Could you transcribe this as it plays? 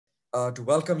to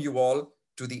welcome you all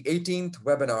to the 18th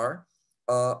webinar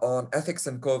on ethics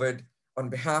and COVID on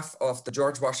behalf of the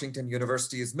George Washington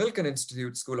University's Milken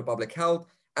Institute School of Public Health,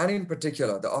 and in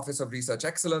particular, the Office of Research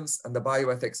Excellence and the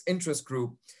Bioethics Interest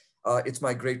Group. It's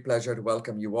my great pleasure to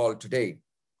welcome you all today.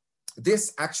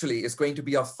 This actually is going to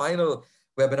be our final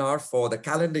webinar for the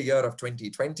calendar year of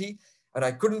 2020, and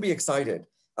I couldn't be excited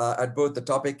at both the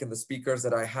topic and the speakers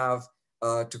that I have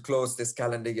to close this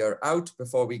calendar year out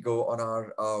before we go on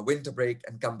our winter break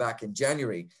and come back in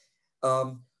January.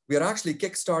 We are actually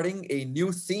kickstarting a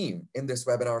new theme in this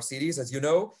webinar series. As you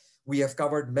know, we have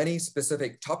covered many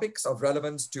specific topics of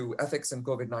relevance to ethics and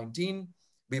COVID-19.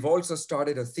 We've also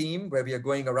started a theme where we are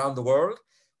going around the world.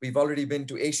 We've already been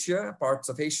to Asia, parts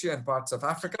of Asia and parts of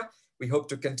Africa. We hope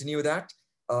to continue that,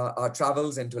 our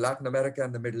travels into Latin America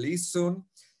and the Middle East soon.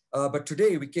 But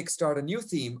today we kickstart a new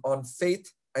theme on faith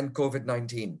and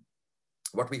COVID-19.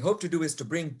 What we hope to do is to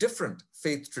bring different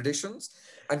faith traditions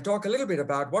and talk a little bit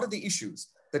about what are the issues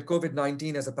that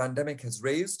COVID-19 as a pandemic has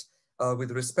raised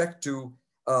with respect to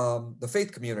the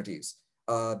faith communities.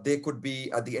 They could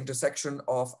be at the intersection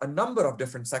of a number of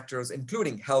different sectors,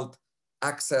 including health,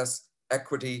 access,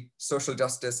 equity, social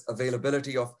justice,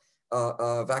 availability of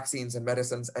vaccines and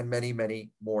medicines, and many,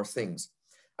 many more things.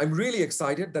 I'm really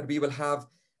excited that we will have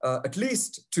at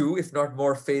least two, if not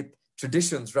more, faith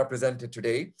traditions represented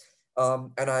today.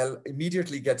 And I'll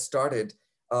immediately get started.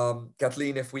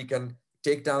 Kathleen, if we can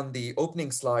take down the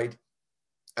opening slide.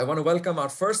 I want to welcome our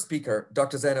first speaker,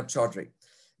 Dr. Zainab Chaudhry.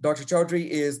 Dr. Chaudhry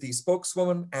is the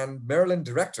spokeswoman and Maryland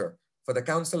director for the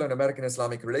Council on American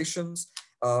Islamic Relations.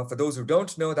 For those who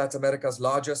don't know, that's America's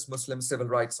largest Muslim civil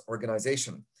rights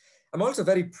organization. I'm also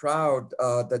very proud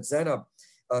that Zainab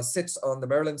sits on the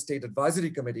Maryland State Advisory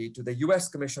Committee to the U.S.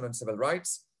 Commission on Civil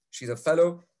Rights. She's a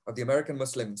fellow of the American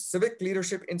Muslim Civic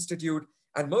Leadership Institute,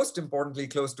 and most importantly,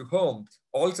 close to home,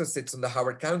 also sits on the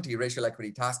Howard County Racial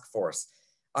Equity Task Force.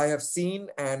 I have seen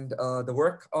the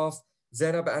work of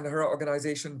Zainab and her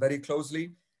organization very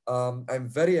closely. I'm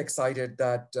very excited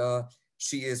that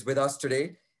she is with us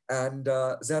today. And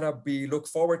Zainab, we look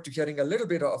forward to hearing a little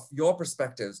bit of your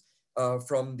perspectives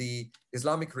from the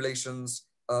Islamic relations,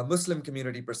 Muslim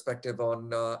community perspective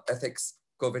on ethics,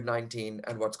 COVID-19,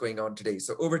 and what's going on today.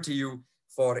 So over to you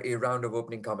for a round of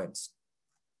opening comments.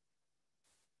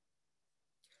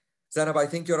 Zainab, I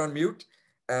think you're on mute,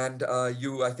 and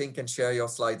you, I think, can share your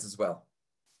slides as well.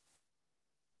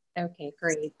 Okay,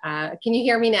 great. Can you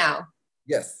hear me now?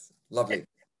 Yes, lovely.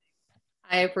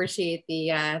 I appreciate the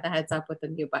heads up with the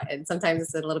mute button. Sometimes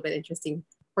it's a little bit interesting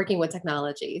working with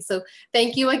technology. So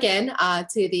thank you again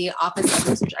to the Office of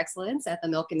Research Excellence at the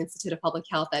Milken Institute of Public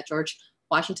Health at George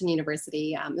Washington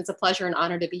University. It's a pleasure and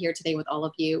honor to be here today with all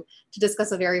of you to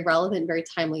discuss a very relevant, very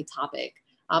timely topic.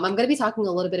 I'm going to be talking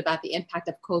a little bit about the impact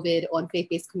of COVID on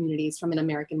faith-based communities from an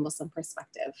American Muslim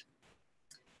perspective.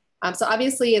 So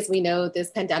obviously, as we know,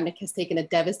 this pandemic has taken a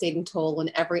devastating toll on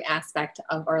every aspect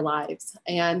of our lives,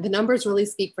 and the numbers really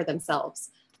speak for themselves.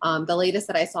 The latest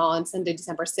that I saw on Sunday,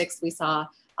 December 6th, we saw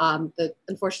that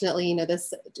unfortunately,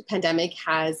 this pandemic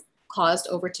has caused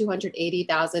over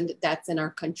 280,000 deaths in our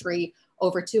country.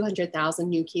 Over 200,000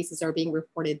 new cases are being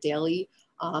reported daily.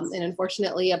 And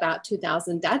unfortunately, about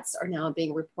 2,000 deaths are now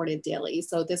being reported daily.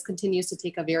 So this continues to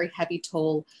take a very heavy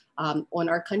toll on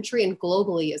our country and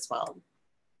globally as well.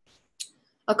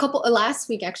 Last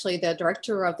week, actually, the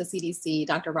director of the CDC,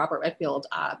 Dr. Robert Redfield,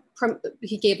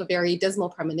 he gave a very dismal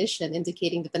premonition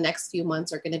indicating that the next few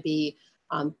months are going to be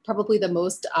probably the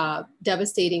most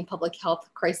devastating public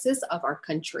health crisis of our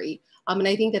country. And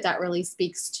I think that that really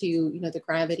speaks to the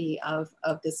gravity of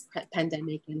this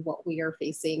pandemic and what we are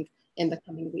facing in the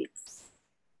coming weeks.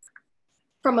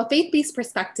 From a faith-based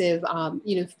perspective,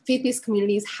 faith-based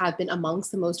communities have been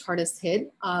amongst the most hardest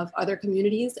hit of other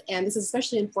communities. And this is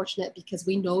especially unfortunate because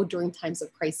we know during times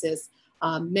of crisis,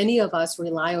 many of us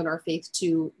rely on our faith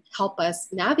to help us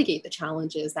navigate the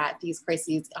challenges that these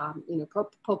crises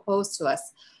propose to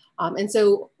us. And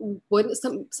so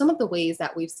some of the ways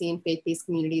that we've seen faith-based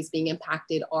communities being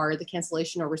impacted are the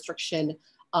cancellation or restriction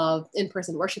of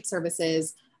in-person worship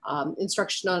services,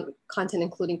 instructional content,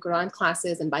 including Quran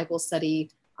classes and Bible study,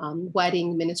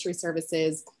 wedding ministry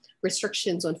services,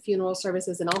 restrictions on funeral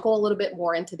services. And I'll go a little bit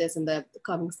more into this in the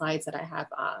coming slides that I have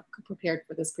prepared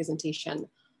for this presentation,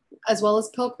 as well as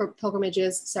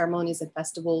pilgrimages, ceremonies, and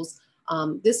festivals.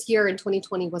 This year in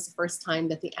 2020 was the first time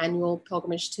that the annual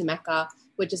pilgrimage to Mecca,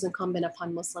 which is incumbent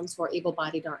upon Muslims who are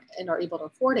able-bodied and are able to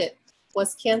afford it,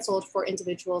 was canceled for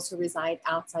individuals who reside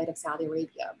outside of Saudi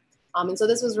Arabia. And so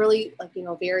this was really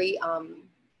very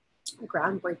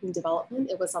groundbreaking development.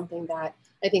 It was something that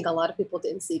I think a lot of people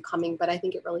didn't see coming, but I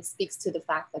think it really speaks to the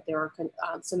fact that there are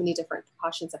so many different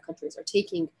precautions that countries are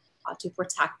taking to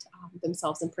protect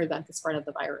themselves and prevent the spread of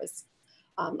the virus.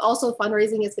 Also,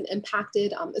 fundraising has been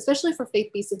impacted, especially for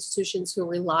faith-based institutions who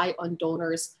rely on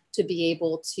donors to be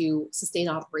able to sustain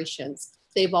operations.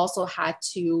 They've also had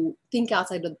to think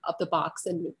outside of the box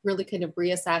and really kind of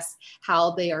reassess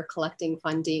how they are collecting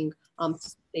funding to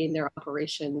sustain their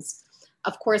operations.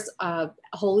 Of course,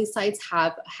 holy sites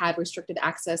have had restricted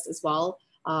access as well,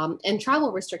 and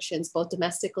travel restrictions, both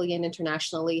domestically and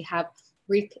internationally, have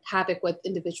wreaked havoc with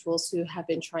individuals who have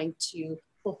been trying to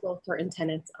fulfill certain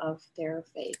tenets of their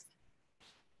faith.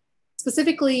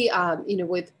 Specifically,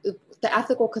 with the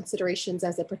ethical considerations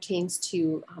as it pertains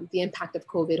to the impact of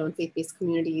COVID on faith-based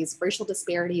communities, racial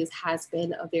disparities has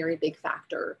been a very big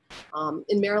factor.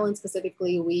 In Maryland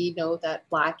specifically, we know that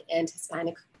Black and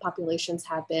Hispanic populations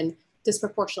have been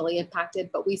disproportionately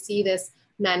impacted, but we see this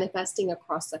manifesting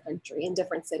across the country in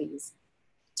different cities.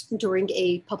 During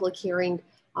a public hearing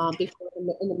before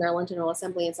in the Maryland General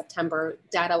Assembly in September,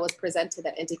 data was presented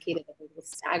that indicated that there was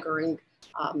staggering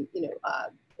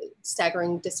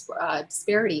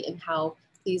disparity in how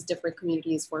these different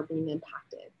communities were being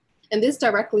impacted. And this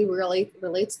directly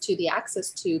relates to the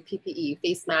access to PPE,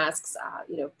 face masks,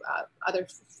 other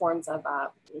forms of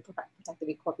protective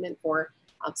equipment for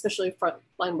especially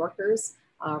frontline workers.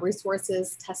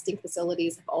 Resources, testing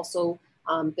facilities have also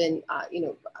been,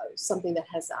 something that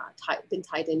has been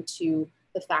tied into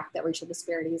the fact that racial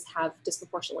disparities have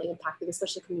disproportionately impacted,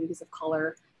 especially communities of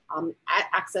color,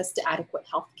 access to adequate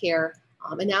health care,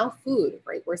 and now food,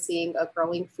 right? We're seeing a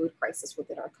growing food crisis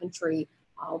within our country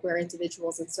where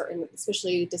individuals in certain,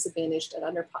 especially disadvantaged and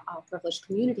underprivileged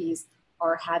communities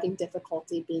are having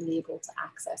difficulty being able to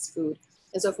access food.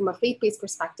 And so from a faith-based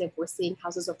perspective, we're seeing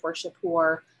houses of worship who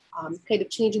are kind of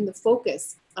changing the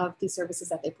focus of the services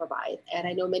that they provide. And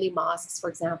I know many mosques, for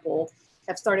example,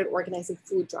 have started organizing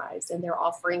food drives, and they're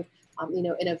offering,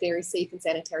 in a very safe and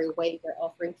sanitary way, they're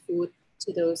offering food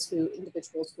to those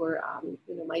individuals who are,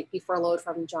 might be furloughed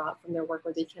from their work,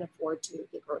 or they can't afford to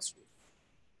get groceries.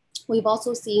 We've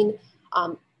also seen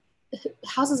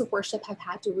houses of worship have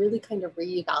had to really kind of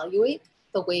reevaluate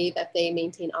the way that they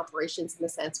maintain operations in the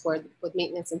sense with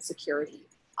maintenance and security.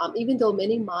 Even though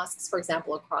many mosques, for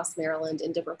example, across Maryland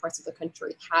and different parts of the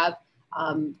country have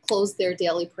closed their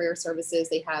daily prayer services,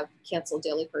 they have canceled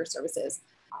daily prayer services.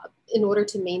 In order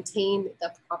to maintain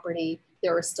the property,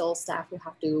 there are still staff who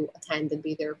have to attend and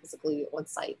be there physically on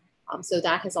site. So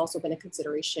that has also been a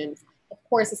consideration. Of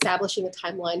course, establishing a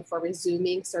timeline for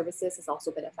resuming services has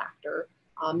also been a factor.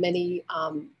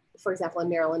 For example, in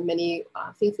Maryland, many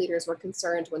faith leaders were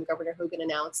concerned when Governor Hogan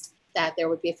announced that there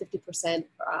would be a 50%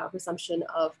 resumption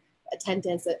of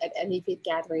attendance at any faith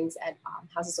gatherings at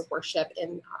houses of worship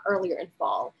earlier in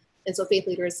fall. And so faith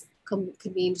leaders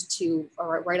convened to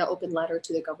write an open letter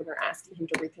to the governor asking him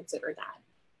to reconsider that.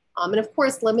 And of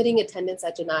course, limiting attendance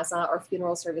at janazah or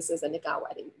funeral services and nikah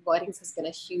weddings has been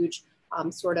a huge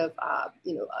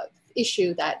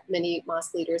issue that many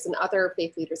mosque leaders and other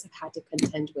faith leaders have had to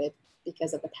contend with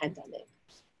because of the pandemic.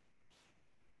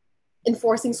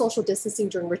 Enforcing social distancing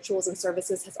during rituals and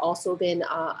services has also been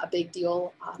a big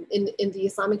deal. In the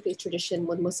Islamic faith tradition,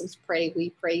 when Muslims pray,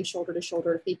 we pray shoulder to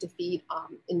shoulder, feet to feet.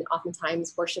 And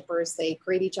oftentimes worshipers, they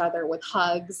greet each other with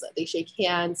hugs, they shake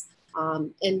hands.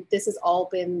 And this has all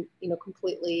been,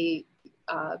 completely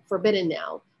forbidden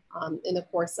now in the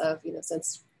course of,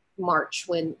 since March,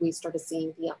 when we started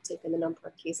seeing the uptick in the number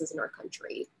of cases in our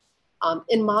country.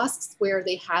 In mosques where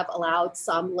they have allowed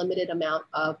some limited amount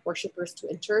of worshipers to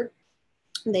enter,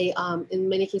 they, in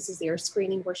many cases, they are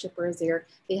screening worshipers.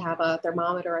 They have a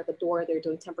thermometer at the door. They're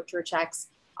doing temperature checks.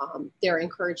 They're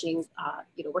encouraging,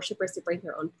 worshipers to bring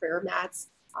their own prayer mats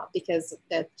because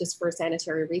that just for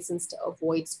sanitary reasons to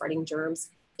avoid spreading germs.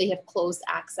 They have closed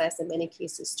access in many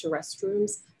cases to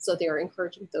restrooms. So they're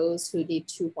encouraging those who need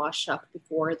to wash up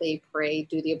before they pray,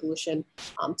 do the ablution,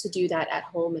 to do that at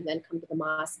home and then come to the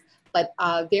mosque. But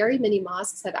very many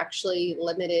mosques have actually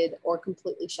limited or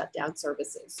completely shut down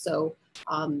services. So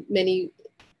many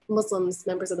Muslims,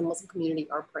 members of the Muslim community,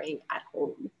 are praying at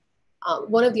home.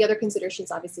 One of the other considerations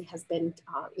obviously has been,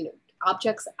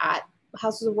 objects at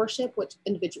houses of worship, which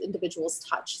individuals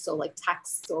touch. So like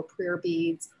texts or prayer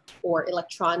beads or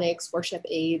electronics, worship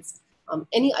aids,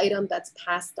 any item that's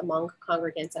passed among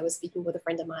congregants. I was speaking with a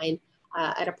friend of mine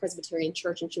at a Presbyterian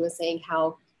church, and she was saying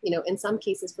how, in some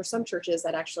cases for some churches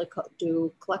that actually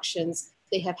do collections,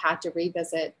 they have had to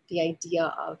revisit the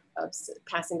idea of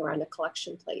passing around a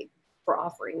collection plate for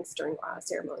offerings during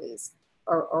ceremonies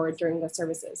or during the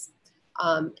services.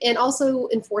 And also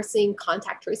enforcing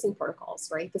contact tracing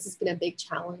protocols, right? This has been a big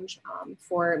challenge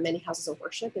for many houses of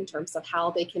worship in terms of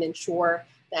how they can ensure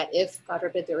that if, God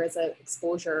forbid, there is an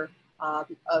exposure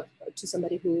to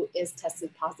somebody who is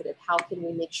tested positive, how can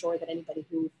we make sure that anybody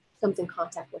who comes in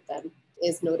contact with them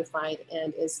is notified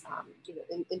and is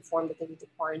informed that they need to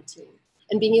quarantine.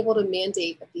 And being able to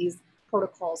mandate that these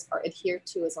protocols are adhered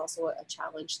to is also a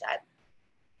challenge that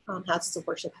houses of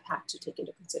worship have had to take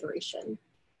into consideration.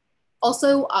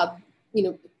 Also,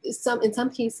 in some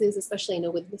cases, especially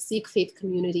with the Sikh faith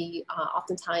community,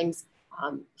 oftentimes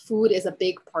food is a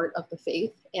big part of the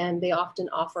faith, and they often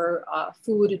offer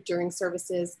food during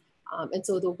services. And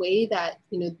so the way that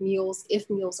meals, if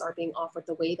meals are being offered,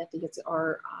 the way that these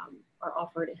are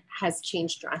offered has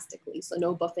changed drastically. So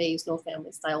no buffets, no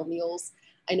family-style meals.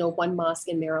 I know one mosque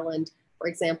in Maryland, for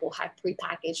example, had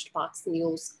prepackaged boxed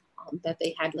meals that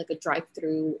they had like a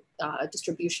drive-through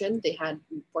distribution. They had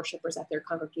worshipers at their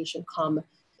congregation come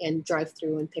and drive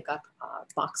through and pick up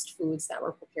boxed foods that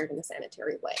were prepared in a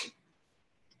sanitary way.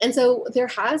 And so there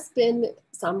has been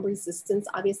some resistance,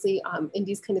 obviously, in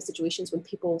these kind of situations when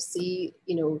people see,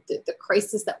 the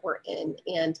crisis that we're in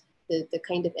and the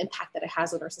kind of impact that it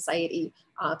has on our society.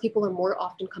 People are more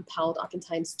often compelled,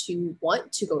 oftentimes, to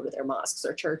want to go to their mosques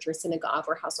or church or synagogue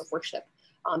or house of worship.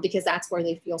 Because that's where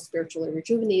they feel spiritually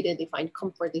rejuvenated, they find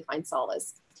comfort, they find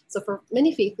solace. So for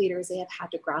many faith leaders, they have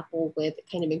had to grapple with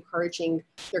kind of encouraging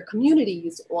their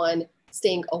communities on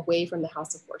staying away from the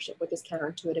house of worship, which is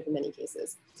counterintuitive in many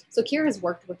cases. So CARE has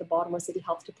worked with the Baltimore City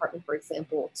Health Department, for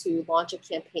example, to launch a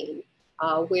campaign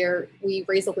where we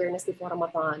raise awareness before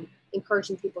Ramadan,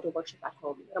 encouraging people to worship at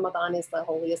home. Ramadan is the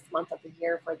holiest month of the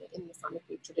year in the Islamic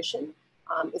faith tradition.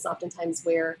 It's oftentimes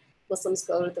where Muslims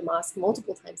go to the mosque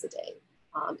multiple times a day.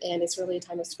 And it's really a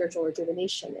time of spiritual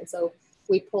rejuvenation. And so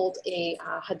we pulled a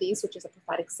hadith, which is a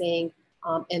prophetic saying,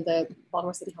 and the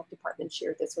Baltimore City Health Department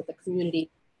shared this with the community,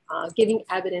 giving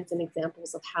evidence and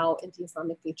examples of how in the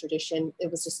Islamic faith tradition,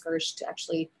 it was discouraged to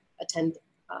actually attend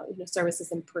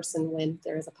services in person when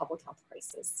there is a public health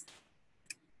crisis.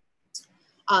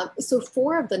 So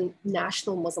 4 of the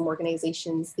national Muslim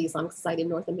organizations, the Islamic Society of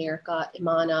North America,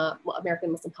 Imana,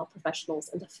 American Muslim Health Professionals,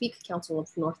 and the Fiqh Council of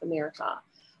North America,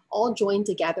 all joined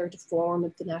together to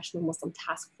form the National Muslim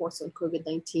Task Force on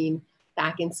COVID-19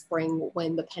 back in spring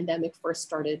when the pandemic first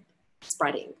started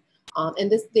spreading.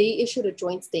 And they issued a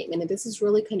joint statement, and this is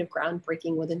really kind of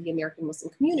groundbreaking within the American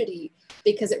Muslim community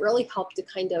because it really helped to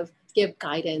kind of give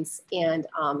guidance and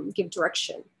give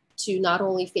direction to not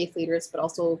only faith leaders, but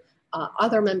also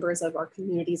other members of our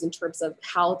communities in terms of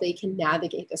how they can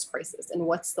navigate this crisis and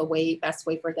what's the best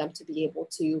way for them to be able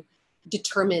to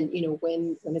determine,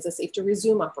 when is it safe to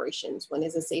resume operations, when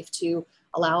is it safe to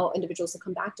allow individuals to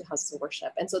come back to houses of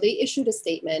worship. And so they issued a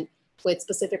statement with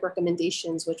specific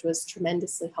recommendations, which was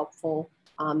tremendously helpful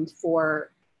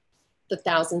for the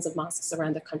thousands of mosques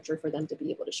around the country for them to be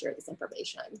able to share this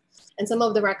information. And some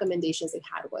of the recommendations they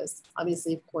had was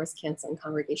obviously, of course, canceling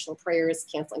congregational prayers,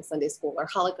 canceling Sunday school or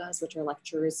halakas, which are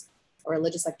lectures or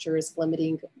religious lectures,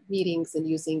 limiting meetings and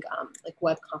using like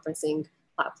web conferencing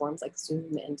platforms like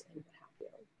Zoom and what have you.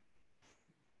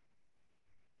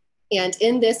 And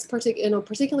in this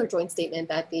particular joint statement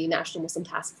that the National Muslim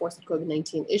Task Force of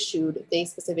COVID-19 issued, they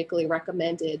specifically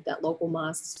recommended that local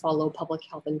mosques follow public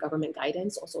health and government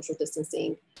guidance on social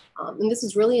distancing. And this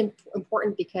is really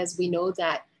important because we know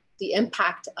that the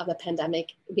impact of the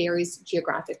pandemic varies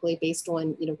geographically based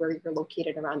on where you're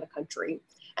located around the country.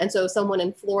 And so someone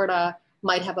in Florida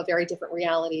might have a very different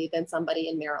reality than somebody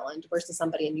in Maryland versus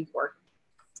somebody in New York.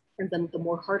 And then the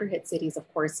more harder hit cities, of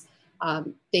course,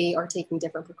 they are taking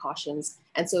different precautions.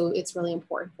 And so it's really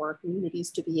important for our communities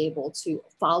to be able to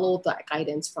follow that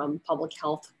guidance from public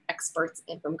health experts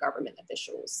and from government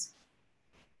officials.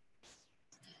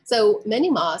 So many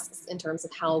mosques, in terms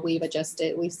of how we've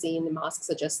adjusted, we've seen mosques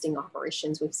adjusting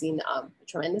operations. We've seen a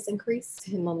tremendous increase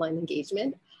in online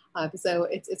engagement. So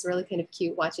it's really kind of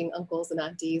cute watching uncles and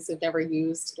aunties who've never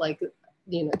used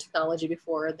technology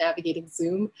before navigating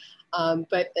Zoom.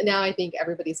 But now I think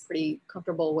everybody's pretty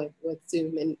comfortable with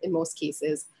Zoom in most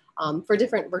cases for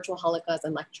different virtual halakas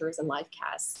and lectures and live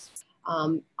casts.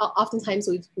 Oftentimes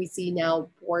we see now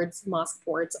mosque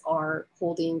boards are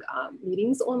holding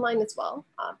meetings online as well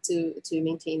to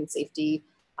maintain safety.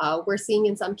 We're seeing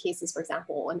in some cases, for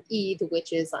example, on Eid,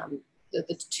 which is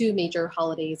the 2 major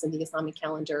holidays in the Islamic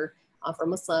calendar for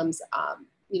Muslims,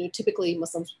 typically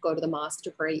Muslims go to the mosque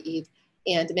to pray Eid.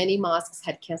 And many mosques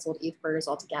had canceled Eid prayers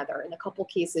altogether. In a couple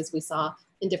cases we saw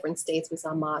in different states, we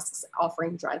saw mosques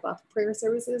offering drive-up prayer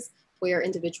services where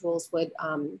individuals would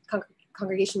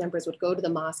congregation members would go to the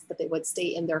mosque, but they would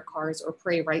stay in their cars or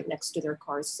pray right next to their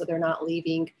cars. So they're not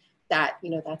leaving that,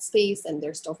 that space, and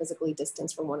they're still physically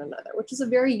distanced from one another, which is a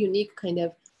very unique kind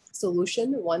of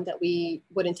solution, one that we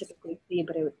wouldn't typically see,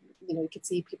 but it, you could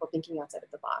see people thinking outside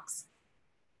of the box.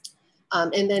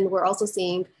 And then we're also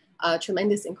seeing a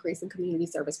tremendous increase in community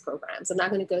service programs. I'm not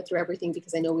going to go through everything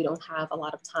because I know we don't have a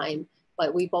lot of time,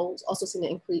 but we've also seen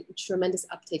an tremendous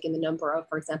uptick in the number of,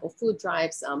 for example, food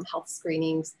drives, health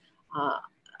screenings,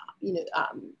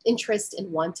 interest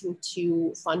in wanting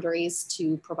to fundraise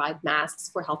to provide masks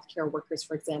for healthcare workers,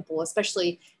 for example,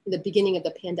 especially in the beginning of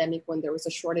the pandemic when there was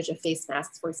a shortage of face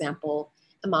masks, for example.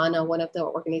 Amana, one of the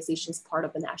organizations part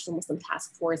of the National Muslim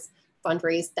Task Force,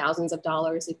 fundraised thousands of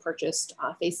dollars. They purchased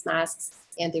face masks,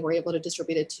 and they were able to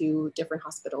distribute it to different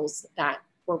hospitals that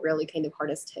were really kind of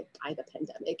hardest hit by the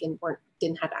pandemic and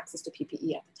didn't have access to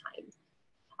PPE at the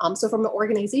time. So from an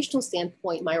organizational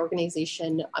standpoint, my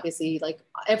organization, obviously like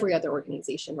every other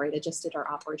organization, right, adjusted our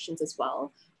operations as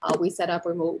well. We set up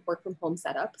remote work from home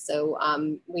setup. So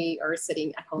we are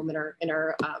sitting at home in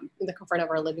the comfort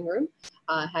of our living room,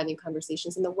 having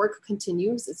conversations, and the work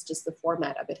continues. It's just the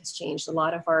format of it has changed. A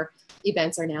lot of our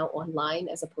events are now online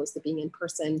as opposed to being in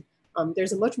person.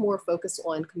 There's a much more focus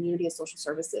on community and social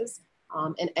services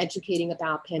and educating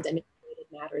about pandemic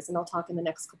matters. And I'll talk in the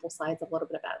next couple slides a little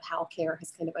bit about how CARE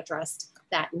has kind of addressed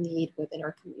that need within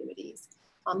our communities.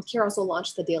 CARE also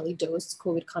launched the Daily Dose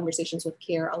COVID Conversations with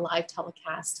CARE, a live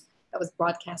telecast that was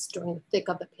broadcast during the thick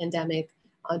of the pandemic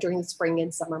during the spring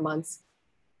and summer months,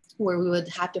 where we would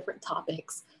have different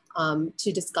topics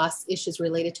to discuss issues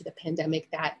related to the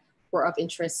pandemic that were of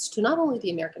interest to not only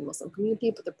the American Muslim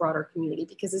community, but the broader community,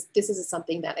 because this is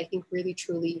something that I think really,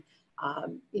 truly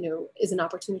is an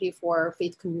opportunity for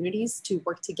faith communities to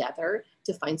work together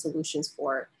to find solutions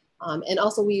for. And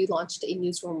also we launched a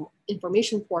newsroom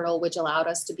information portal, which allowed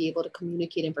us to be able to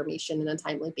communicate information on a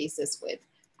timely basis with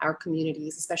our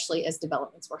communities, especially as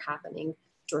developments were happening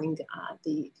during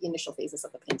the initial phases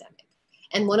of the pandemic.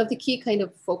 And one of the key kind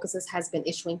of focuses has been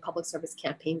issuing public service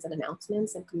campaigns and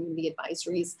announcements and community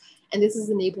advisories. And this has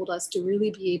enabled us to really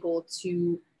be able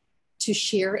to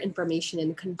share information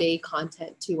and convey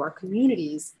content to our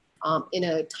communities in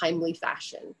a timely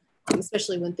fashion,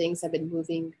 especially when things have been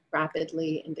moving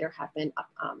rapidly and there have been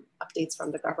updates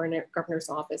from the governor's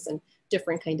office and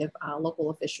different kind of local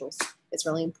officials. It's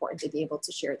really important to be able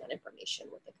to share that information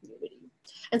with the community.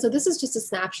 And so this is just a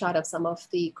snapshot of some of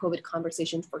the COVID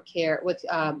conversations for CARE, with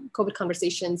COVID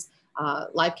conversations,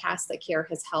 live casts that CARE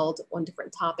has held on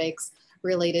different topics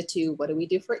related to what do we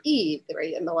do for Eid,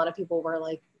 right? And a lot of people were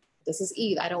like, this is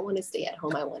Eid. I don't want to stay at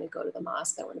home. I want to go to the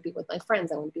mosque. I want to be with my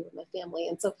friends. I want to be with my family.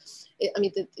 And so,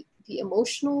 the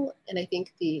emotional and I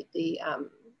think the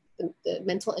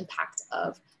mental impact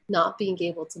of not being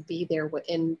able to be there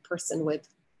in person with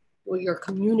your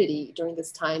community during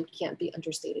this time can't be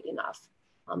understated enough.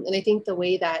 And I think the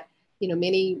way that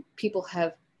many people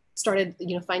have started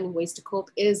finding ways to cope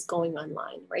is going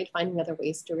online, right? Finding other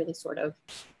ways to really sort of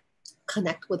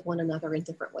connect with one another in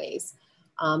different ways.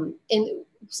 And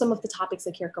some of the topics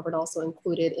that CARE covered also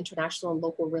included international and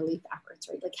local relief efforts,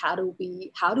 right? Like how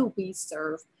do we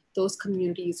serve those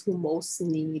communities who most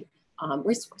need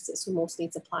resources, who most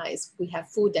need supplies? We have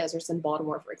food deserts in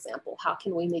Baltimore, for example. How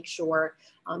can we make sure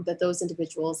that those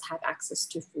individuals have access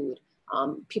to food?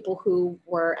 People who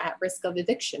were at risk of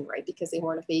eviction, right? Because they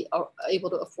weren't able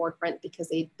to afford rent because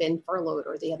they'd been furloughed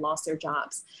or they had lost their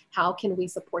jobs. How can we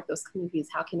support those communities?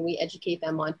 How can we educate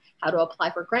them on how to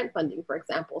apply for grant funding, for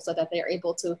example, so that they're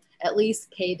able to at least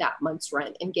pay that month's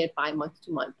rent and get by month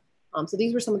to month? So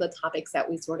these were some of the topics that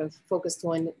we sort of focused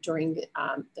on during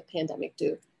the pandemic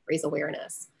to raise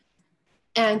awareness.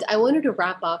 And I wanted to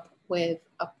wrap up with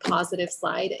a positive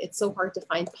slide. It's so hard to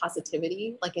find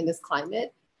positivity like in this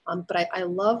climate. But I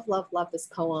love this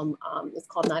poem. It's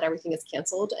called Not Everything is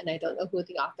Canceled. And I don't know who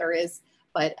the author is,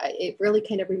 but it really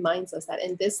kind of reminds us that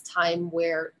in this time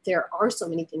where there are so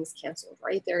many things canceled,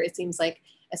 right? It seems like,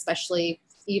 especially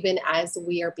even as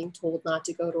we are being told not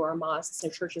to go to our mosques, our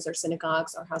churches, our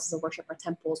synagogues, our houses of worship, our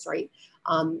temples, right?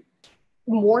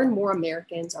 More and more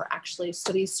Americans are actually,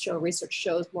 research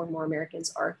shows more and more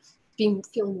Americans are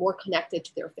feeling more connected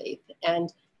to their faith.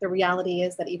 And the reality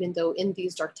is that even though in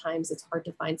these dark times, it's hard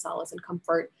to find solace and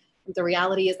comfort, the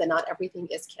reality is that not everything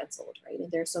is canceled, right?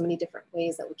 And there are so many different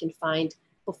ways that we can find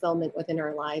fulfillment within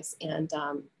our lives. And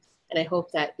I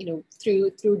hope that,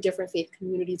 through different faith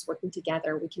communities working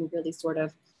together, we can really sort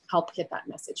of help hit that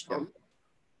message home. Yeah.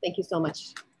 Thank you so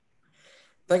much.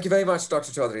 Thank you very much,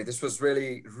 Dr. Chaudhary. This was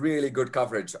really, really good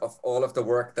coverage of all of the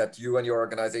work that you and your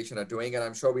organization are doing. And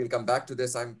I'm sure we'll come back to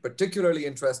this. I'm particularly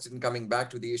interested in coming back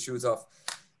to the issues of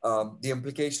the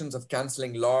implications of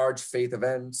canceling large faith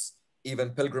events,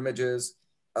 even pilgrimages,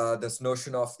 this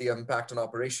notion of the impact on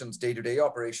operations, day-to-day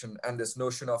operation, and this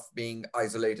notion of being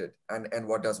isolated and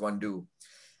what does one do.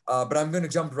 But I'm going to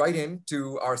jump right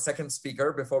into our second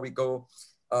speaker before we go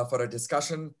for a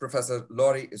discussion. Professor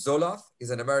Laurie Zoloth is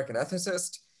an American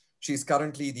ethicist. She's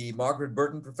currently the Margaret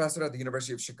Burton Professor at the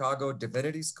University of Chicago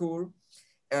Divinity School.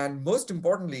 And most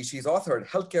importantly, she's authored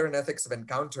Healthcare and Ethics of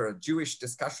Encounter, a Jewish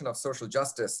discussion of social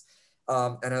justice,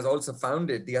 and has also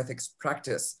founded the ethics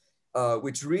practice,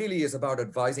 which really is about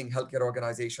advising healthcare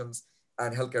organizations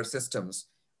and healthcare systems.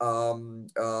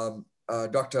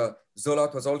 Dr.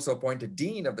 Zoloth was also appointed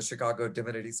Dean of the Chicago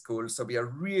Divinity School. So we are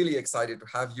really excited to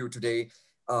have you today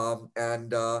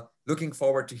and looking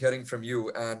forward to hearing from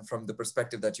you and from the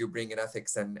perspective that you bring in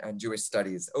ethics and Jewish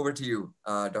studies. Over to you,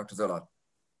 Dr. Zoloth.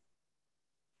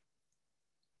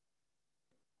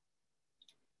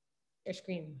 Your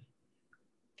screen.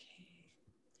 Okay.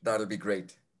 That'll be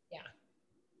great. Yeah.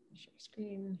 Share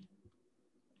screen.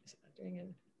 Is it not doing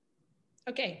it?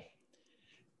 Okay.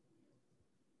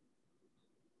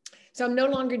 So I'm no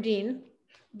longer dean,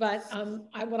 but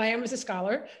what I am is a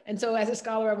scholar. And so as a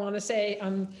scholar, I want to say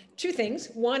two things.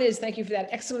 One is thank you for that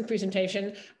excellent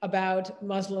presentation about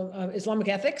Islamic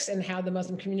ethics and how the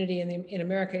Muslim community in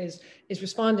America is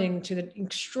responding to the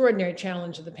extraordinary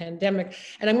challenge of the pandemic.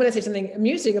 And I'm going to say something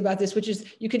amusing about this, which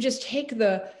is you could just take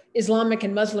the Islamic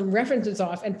and Muslim references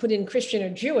off and put in Christian or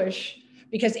Jewish,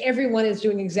 because everyone is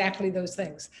doing exactly those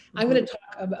things. Mm-hmm. I'm going to talk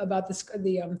about this,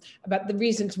 about the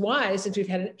reasons why, since we've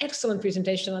had an excellent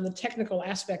presentation on the technical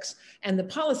aspects and the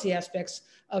policy aspects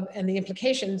of, and the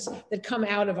implications that come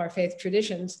out of our faith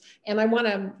traditions. And I want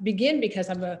to begin because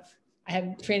I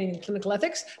have training in clinical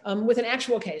ethics with an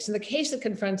actual case. And the case that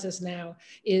confronts us now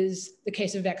is the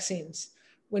case of vaccines.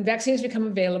 When vaccines become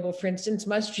available, for instance,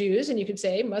 must Jews, and you could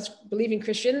say must believing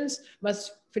Christians,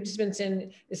 must participants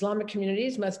in Islamic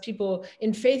communities, must people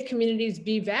in faith communities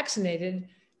be vaccinated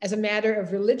as a matter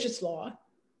of religious law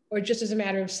or just as a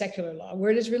matter of secular law?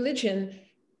 Where does religion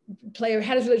play, or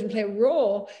how does religion play a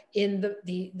role in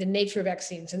the nature of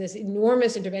vaccines and this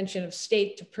enormous intervention of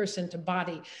state to person to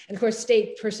body? And of course,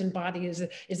 state, person, body is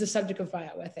the subject of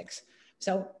bioethics.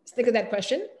 So think of that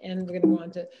question, and we're going to go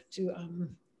on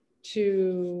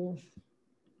to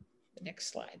the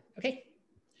next slide. Okay.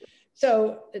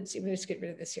 So let's see, let's get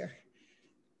rid of this here.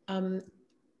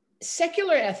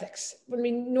 Secular ethics, when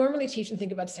we normally teach and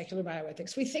think about secular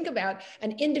bioethics, we think about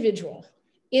an individual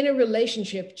in a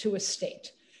relationship to a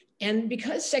state. And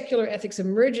because secular ethics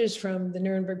emerges from the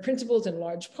Nuremberg principles in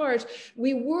large part,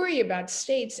 we worry about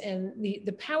states and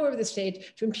the power of the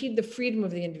state to impede the freedom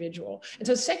of the individual. And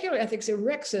so secular ethics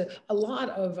erects a lot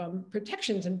of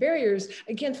protections and barriers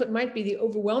against what might be the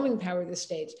overwhelming power of the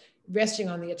state, resting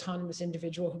on the autonomous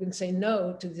individual who can say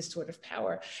no to this sort of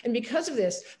power. And because of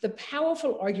this, the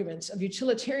powerful arguments of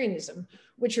utilitarianism,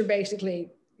 which are basically,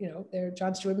 they're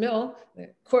John Stuart Mill, the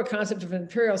core concept of an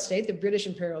imperial state, the British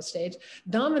imperial state,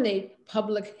 dominate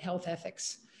public health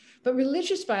ethics. But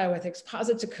religious bioethics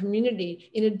posits a community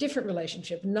in a different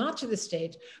relationship, not to the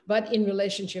state, but in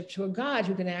relationship to a God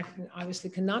who can act and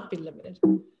obviously cannot be limited.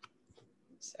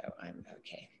 So I'm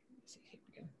okay.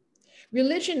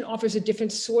 Religion offers a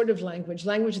different sort of language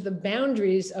of the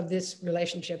boundaries of this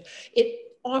relationship. It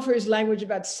offers language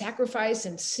about sacrifice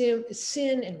and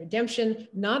sin and redemption,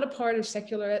 not a part of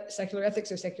secular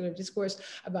ethics or secular discourse,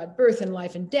 about birth and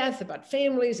life and death, about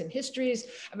families and histories,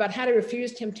 about how to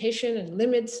refuse temptation and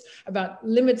limits, about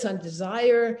limits on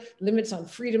desire, limits on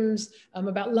freedoms,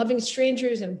 about loving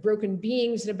strangers and broken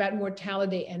beings, and about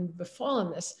mortality and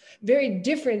befallenness. Very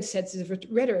different sets of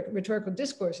rhetorical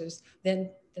discourses than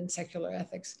secular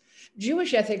ethics.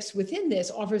 Jewish ethics within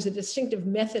this offers a distinctive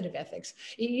method of ethics.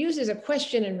 It uses a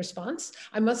question and response.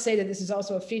 I must say that this is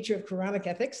also a feature of Quranic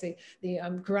ethics. The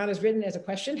Quran is written as a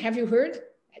question. Have you heard?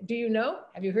 Do you know?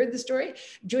 Have you heard the story?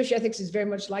 Jewish ethics is very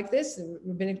much like this. The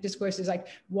rabbinic discourse is like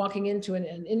walking into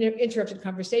an interrupted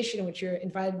conversation in which you're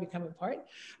invited to become a part.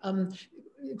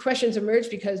 Questions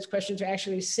emerge because questions are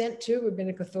actually sent to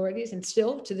rabbinic authorities and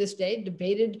still to this day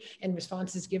debated and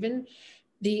responses given.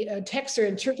 The texts are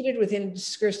interpreted within a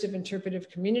discursive interpretive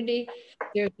community.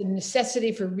 There's the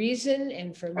necessity for reason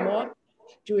and for law.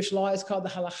 Jewish law is called the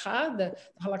halakha. The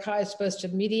halakha is supposed to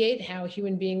mediate how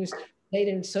human beings relate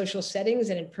in social settings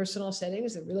and in personal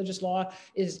settings. The religious law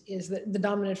is the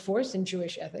dominant force in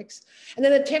Jewish ethics. And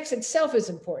then the text itself is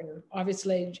important.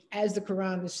 Obviously, as the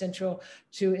Quran is central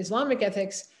to Islamic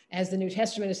ethics, as the New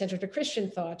Testament is central to Christian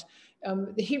thought,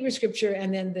 the Hebrew scripture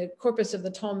and then the corpus of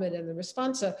the Talmud and the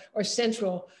responsa are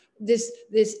central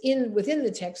within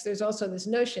the text, there's also this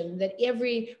notion that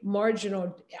every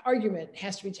marginal argument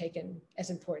has to be taken as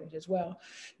important as well.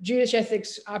 Jewish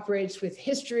ethics operates with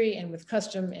history and with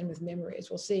custom and with memory, as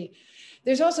we'll see.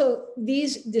 There's also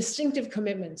these distinctive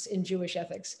commitments in Jewish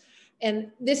ethics.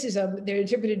 And this is they're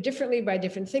interpreted differently by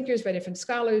different thinkers, by different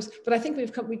scholars, but I think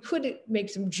we could make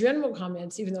some general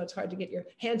comments, even though it's hard to get your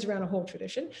hands around a whole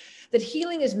tradition, that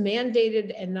healing is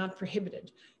mandated and not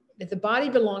prohibited, that the body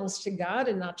belongs to God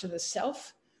and not to the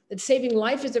self, that saving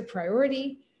life is a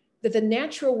priority, that the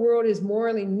natural world is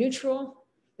morally neutral,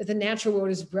 that the natural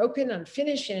world is broken,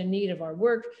 unfinished, and in need of our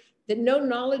work, that no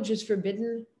knowledge is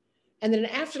forbidden, and that an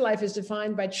afterlife is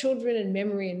defined by children and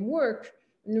memory and work,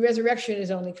 and the resurrection is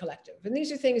only collective. And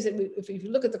these are things that if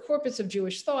you look at the corpus of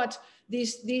Jewish thought,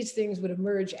 these things would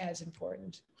emerge as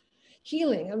important.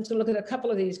 Healing, I'm just gonna look at a couple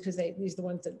of these because these are the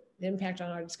ones that impact on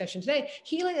our discussion today.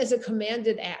 Healing is a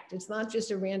commanded act. It's not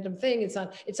just a random thing. It's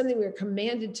something we're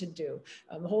commanded to do.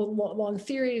 A whole long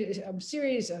series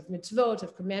of mitzvot,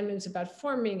 of commandments about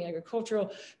farming,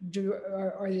 agricultural,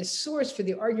 are the source for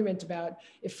the argument about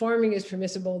if farming is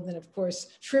permissible, then of course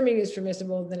trimming is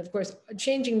permissible, then of course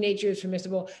changing nature is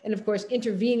permissible, and of course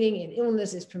intervening in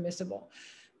illness is permissible.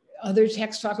 Other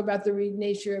texts talk about the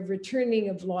nature of returning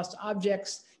of lost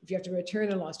objects. If you have to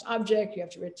return a lost object, you have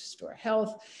to restore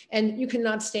health. And you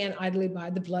cannot stand idly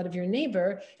by the blood of your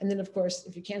neighbor. And then, of course,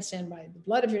 if you can't stand by the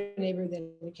blood of your neighbor,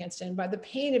 then you can't stand by the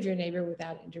pain of your neighbor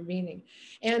without intervening.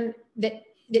 And that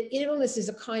illness is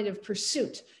a kind of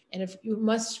pursuit. And if you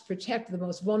must protect the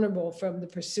most vulnerable from the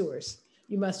pursuers,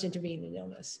 you must intervene in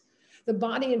illness. The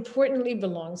body importantly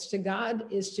belongs to God,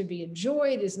 is to be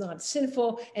enjoyed, is not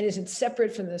sinful, and isn't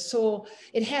separate from the soul.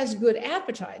 It has good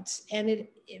appetites, and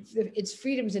its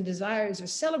freedoms and desires are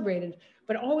celebrated,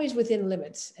 but always within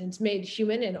limits. And it's made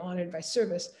human and honored by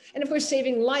service. And of course,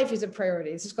 saving life is a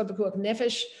priority. This is called pikuach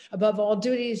nefesh, above all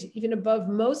duties, even above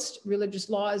most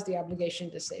religious laws, the obligation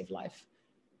to save life.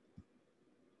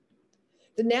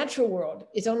 The natural world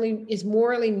is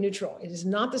morally neutral. It is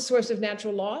not the source of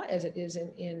natural law, as it is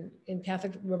in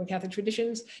Roman Catholic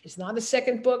traditions. It's not a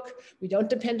second book. We don't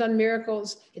depend on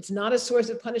miracles. It's not a source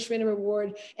of punishment and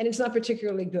reward, and it's not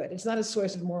particularly good. It's not a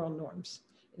source of moral norms,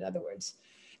 in other words.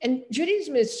 And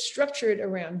Judaism is structured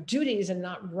around duties and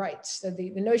not rights. So the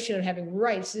notion of having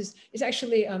rights is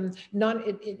actually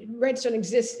rights don't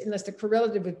exist unless they're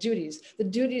correlative with duties. The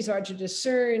duties are to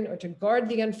discern or to guard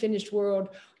the unfinished world,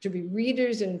 to be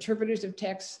readers and interpreters of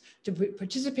texts, to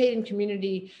participate in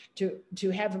community, to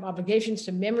have obligations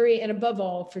to memory, and above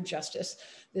all, for justice.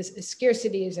 This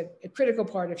scarcity is a critical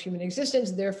part of human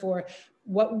existence. Therefore,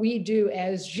 what we do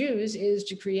as Jews is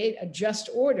to create a just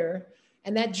order,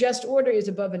 and that just order is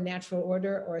above a natural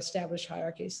order or established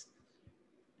hierarchies.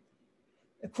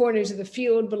 The corners of the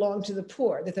field belong to the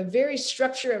poor, that the very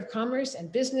structure of commerce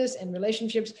and business and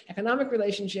relationships, economic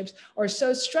relationships, are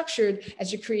so structured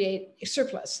as to create a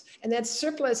surplus. And that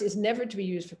surplus is never to be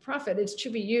used for profit. It's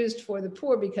to be used for the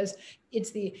poor because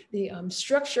it's the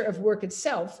structure of work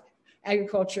itself,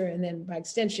 agriculture, and then by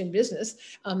extension, business,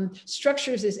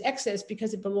 structures this excess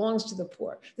because it belongs to the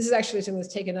poor. This is actually something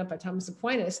that's taken up by Thomas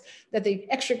Aquinas, that the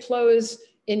extra clothes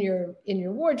in your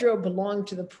wardrobe belong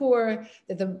to the poor,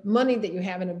 that the money that you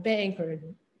have in a bank or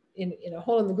in a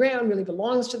hole in the ground really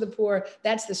belongs to the poor.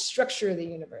 That's the structure of the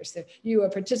universe, that you are a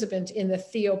participant in the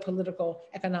theopolitical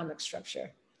economic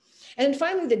structure. And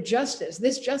finally, the justice.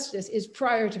 This justice is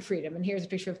prior to freedom. And here's a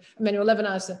picture of Emmanuel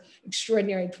Levinas, an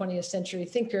extraordinary 20th century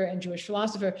thinker and Jewish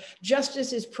philosopher.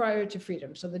 Justice is prior to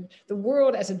freedom. So the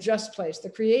world as a just place, the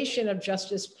creation of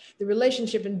justice, the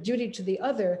relationship and duty to the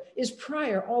other is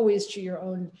prior always to your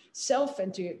own self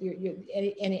and to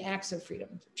any acts of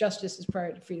freedom. Justice is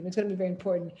prior to freedom. It's going to be very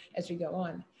important as we go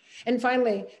on. And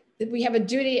finally, we have a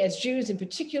duty as Jews in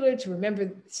particular to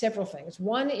remember several things.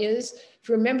 One is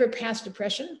to remember past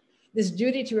oppression. This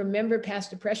duty to remember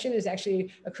past oppression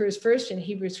actually occurs first in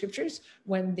Hebrew scriptures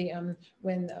when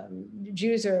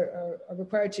Jews are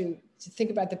required to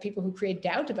think about the people who create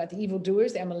doubt, about the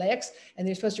evildoers, the Amaleks, and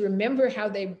they're supposed to remember how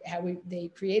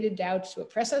they created doubt to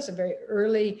oppress us, a very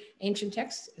early ancient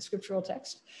text, a scriptural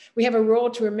text. We have a role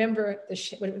to remember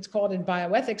what it's called in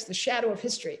bioethics, the shadow of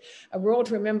history, a role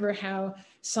to remember how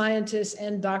scientists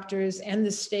and doctors and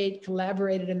the state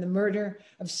collaborated in the murder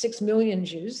of 6 million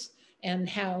Jews, and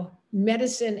how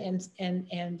medicine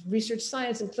and research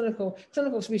science and clinical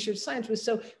research science was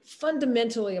so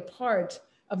fundamentally a part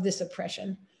of this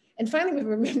oppression. And finally, we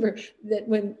remember that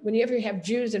whenever you have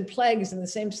Jews and plagues in the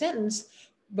same sentence,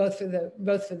 both for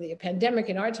the pandemic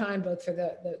in our time, both for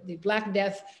the Black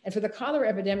Death and for the cholera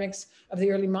epidemics of the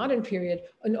early modern period,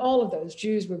 in all of those,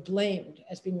 Jews were blamed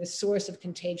as being the source of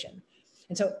contagion.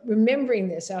 And so remembering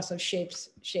this also shapes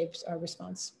our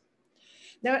response.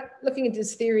 Now, looking at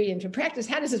this theory into practice,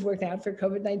 how does this work out for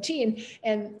COVID-19?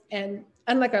 And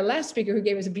unlike our last speaker who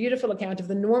gave us a beautiful account of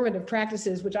the normative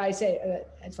practices, which I say,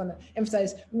 I just want to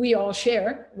emphasize, we all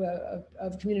share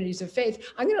of communities of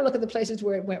faith, I'm going to look at the places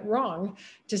where it went wrong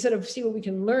to sort of see what we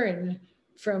can learn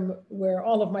from where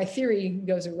all of my theory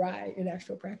goes awry in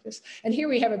actual practice. And here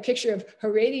we have a picture of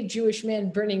Haredi Jewish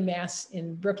men burning mass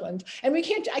in Brooklyn. And I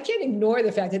can't ignore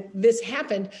the fact that this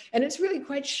happened. And it's really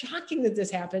quite shocking that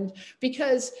this happened,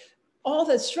 because all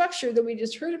the structure that we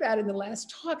just heard about in the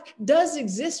last talk does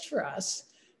exist for us.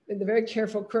 The very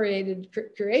careful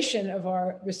curation of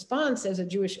our response as a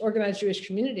organized Jewish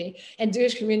community. And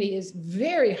Jewish community is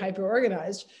very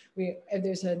hyper-organized.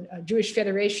 There's a Jewish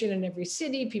federation in every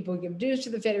city. People give dues to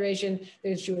the federation.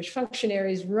 There's Jewish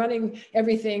functionaries running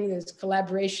everything. There's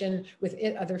collaboration with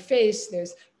other faiths.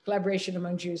 There's collaboration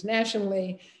among Jews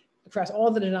nationally across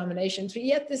all the denominations. But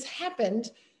yet this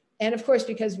happened. And of course,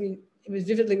 because it was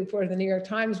vividly reported in the New York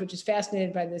Times, which is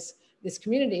fascinated by this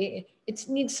community, it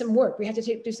needs some work. We have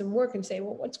to do some work and say,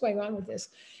 well, what's going on with this?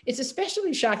 It's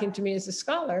especially shocking to me as a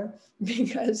scholar,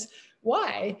 because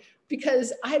why?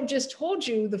 Because I've just told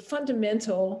you the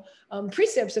fundamental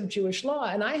precepts of Jewish law,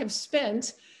 and I have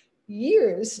spent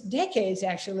years, decades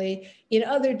actually, in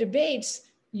other debates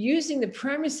using the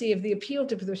primacy of the appeal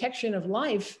to protection of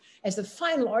life as the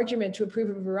final argument to approve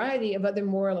of a variety of other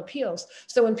moral appeals.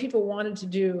 So when people wanted to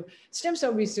do stem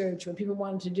cell research, when people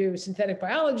wanted to do synthetic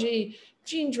biology,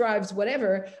 gene drives,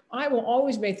 whatever, I will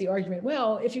always make the argument,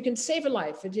 well, if you can save a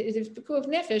life, if it's pikuach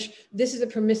nefesh, this is a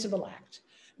permissible act.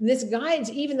 This guides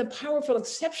even the powerful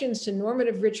exceptions to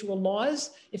normative ritual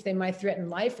laws, if they might threaten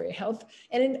life or health.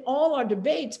 And in all our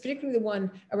debates, particularly the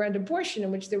one around abortion,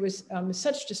 in which there was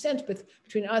such dissent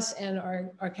between us and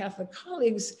our Catholic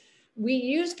colleagues, we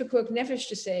used pikuach nefesh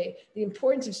to say the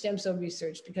importance of stem cell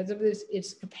research, because of this,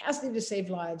 its capacity to save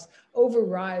lives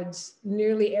overrides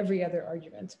nearly every other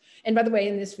argument. And by the way,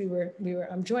 in this, we were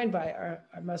joined by our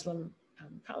Muslim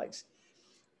colleagues.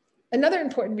 Another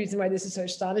important reason why this is so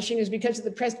astonishing is because of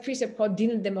the precept called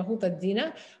Dina de Mahuta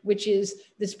Dina, which is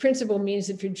this principle means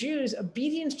that for Jews,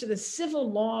 obedience to the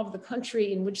civil law of the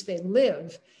country in which they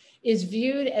live is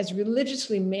viewed as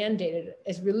religiously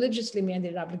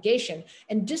mandated obligation,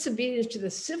 and disobedience to the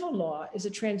civil law is a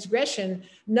transgression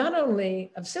not only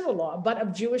of civil law, but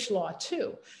of Jewish law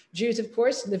too. Jews, of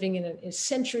course, living in a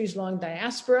centuries-long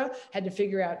diaspora, had to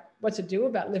figure out what to do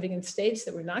about living in states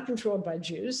that were not controlled by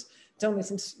Jews. It's only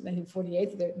since 1948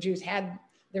 that the Jews had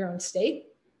their own state,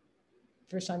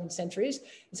 first time in centuries.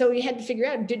 So we had to figure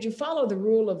out, did you follow the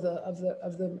rule of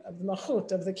the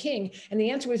Mahut, of the king? And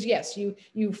the answer was yes,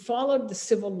 you followed the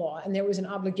civil law, and there was an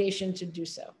obligation to do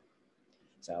so.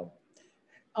 So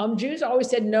Jews always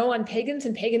said no on pagans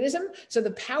and paganism. So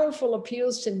the powerful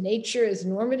appeals to nature as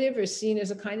normative are seen as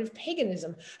a kind of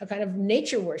paganism, a kind of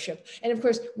nature worship. And of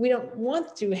course, we don't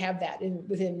want to have that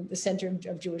within the center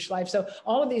of Jewish life. So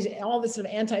all this sort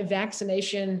of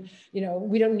anti-vaccination,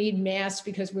 we don't need masks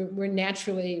because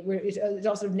it's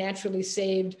also naturally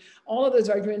saved. All of those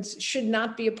arguments should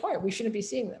not be a part. We shouldn't be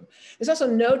seeing them. There's also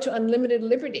no to unlimited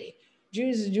liberty.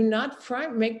 Jews do not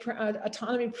make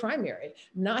autonomy primary,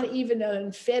 not even an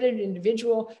unfettered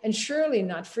individual, and surely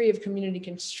not free of community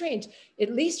constraint. At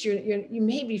least you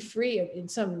may be free in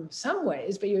some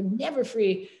ways, but you're never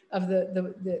free of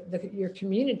your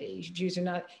community. Jews are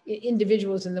not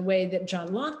individuals in the way that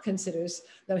John Locke considers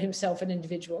himself an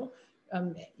individual.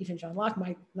 Even John Locke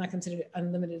might not consider it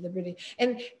unlimited liberty.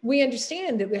 And we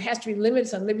understand that there has to be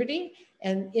limits on liberty.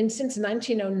 And since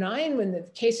 1909, when the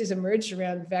cases emerged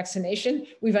around vaccination,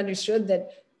 we've understood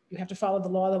that you have to follow the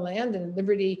law of the land, and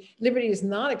liberty is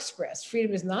not expressed.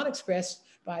 Freedom is not expressed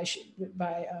by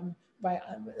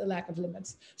a lack of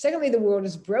limits. Secondly, the world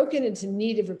is broken. It's in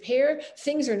need of repair.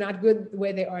 Things are not good the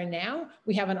way they are now.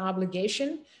 We have an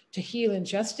obligation to heal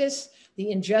injustice.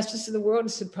 The injustice of the world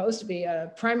is supposed to be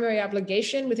a primary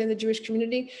obligation within the Jewish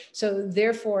community. So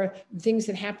therefore, things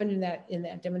that happened in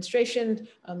that demonstration,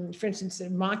 for instance,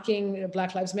 mocking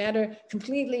Black Lives Matter,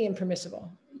 completely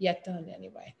impermissible, yet done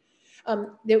anyway.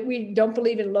 That we don't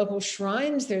believe in local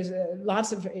shrines. There's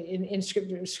lots of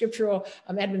scriptural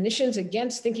admonitions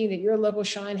against thinking that your local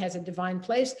shrine has a divine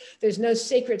place. There's no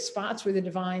sacred spots where the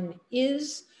divine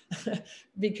is.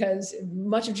 Because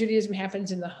much of Judaism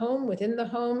happens in the home, within the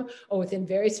home, or within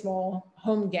very small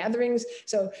home gatherings.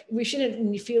 So we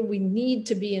shouldn't feel we need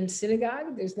to be in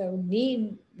synagogue. There's no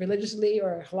need religiously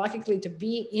or halakhically to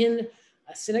be in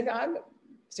a synagogue.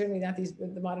 Certainly not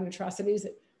the modern atrocities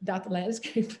that dot the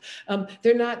landscape.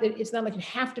 They're not, it's not like you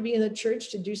have to be in the church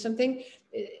to do something.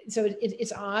 So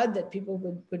it's odd that people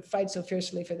would fight so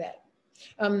fiercely for that.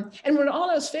 And when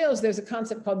all else fails, there's a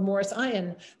concept called Morris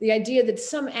Ion, the idea that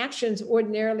some actions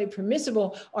ordinarily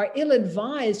permissible are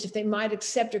ill-advised if they might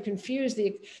accept or confuse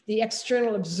the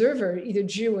external observer, either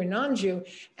Jew or non-Jew,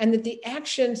 and that the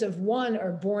actions of one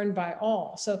are borne by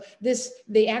all. So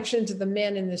the actions of the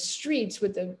men in the streets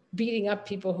with the beating up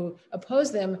people who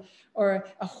oppose them are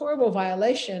a horrible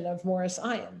violation of Morris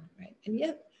Ion, right? And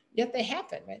yet they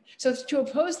happen, right? So to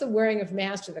oppose the wearing of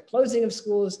masks or the closing of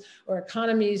schools or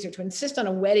economies, or to insist on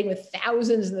a wedding with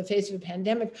thousands in the face of a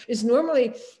pandemic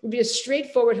would be a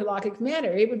straightforward halakhic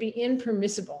matter. It would be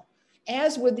impermissible,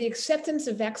 as would the acceptance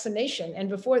of vaccination, and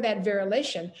before that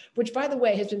virilation, which, by the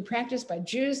way, has been practiced by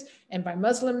Jews and by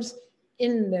Muslims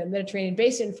in the Mediterranean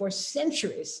basin for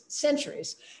centuries.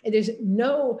 And there's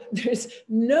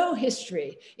no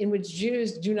history in which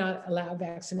Jews do not allow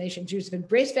vaccination. Jews have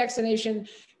embraced vaccination.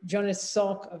 Jonas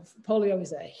Salk of polio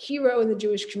is a hero in the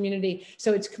Jewish community.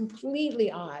 So it's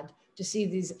completely odd to see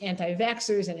these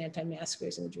anti-vaxxers and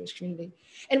anti-maskers in the Jewish community.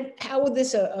 And how will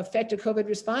this affect a COVID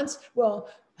response? Well,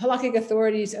 halakhic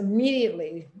authorities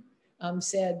immediately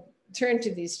said, turn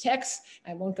to these texts.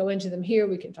 I won't go into them here.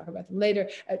 We can talk about them later.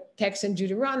 Texts in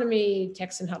Deuteronomy,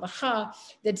 texts in Halakha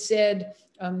that said,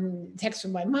 text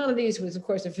from Maimonides, who was, of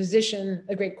course, a physician,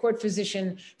 a great court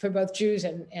physician for both Jews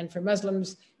and for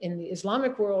Muslims in the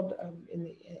Islamic world,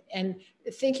 and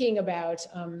thinking about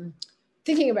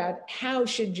how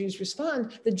should Jews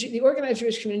respond. The organized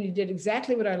Jewish community did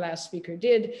exactly what our last speaker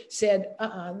did, said,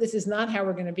 this is not how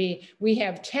we're going to be. We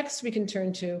have texts we can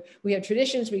turn to. We have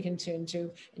traditions we can turn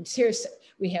to. And here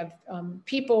we have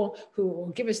people who will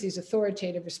give us these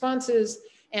authoritative responses.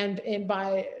 And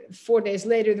by 4 days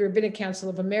later, the Rabbinic Council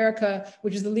of America,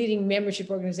 which is the leading membership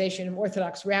organization of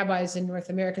Orthodox rabbis in North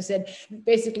America, said,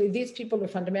 basically, these people are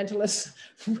fundamentalists.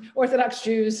 Orthodox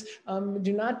Jews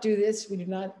do not do this. We do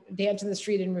not dance in the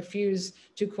street and refuse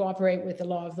to cooperate with the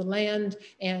law of the land.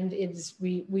 And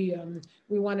we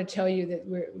want to tell you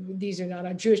that these are not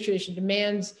our Jewish tradition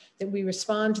demands, that we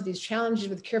respond to these challenges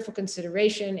with careful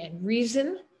consideration and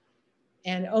reason,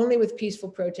 and only with peaceful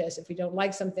protest if we don't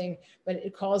like something, but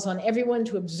it calls on everyone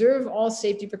to observe all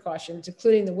safety precautions,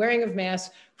 including the wearing of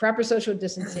masks, proper social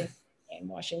distancing, and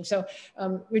washing. So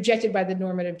rejected by the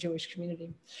normative Jewish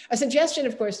community. A suggestion,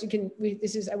 of course,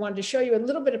 I wanted to show you a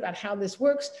little bit about how this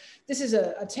works. This is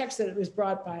a text that was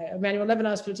brought by Emmanuel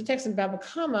Levinas, but it's a text in Baba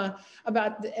Kama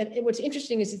about, and what's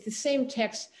interesting is it's the same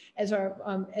text as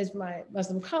as my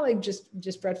Muslim colleague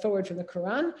just brought forward from the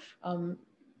Quran,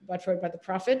 brought forward by the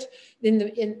prophet.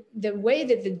 In the way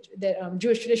that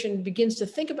Jewish tradition begins to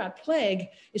think about plague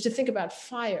is to think about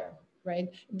fire, right?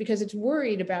 Because it's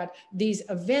worried about these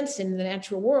events in the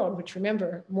natural world, which,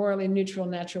 remember, morally neutral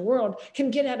natural world, can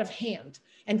get out of hand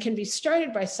and can be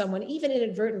started by someone, even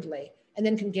inadvertently, and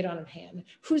then can get out of hand.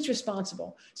 Who's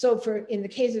responsible? So in the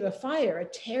case of a fire, a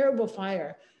terrible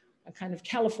fire, a kind of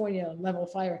California level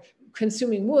fire,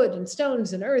 consuming wood and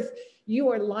stones and earth, you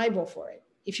are liable for it.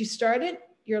 If you start it,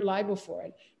 you're liable for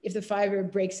it. If the fire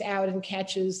breaks out and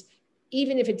catches,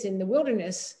 even if it's in the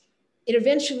wilderness, it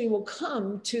eventually will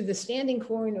come to the standing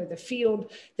corn or the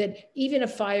field, that even a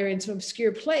fire in some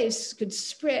obscure place could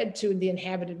spread to the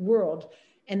inhabited world.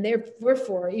 And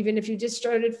therefore, even if you just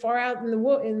started far out in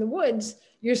the woods,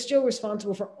 you're still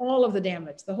responsible for all of the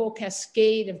damage, the whole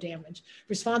cascade of damage,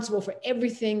 responsible for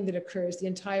everything that occurs, the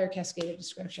entire cascade of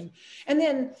destruction. And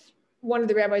then one of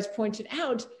the rabbis pointed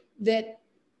out that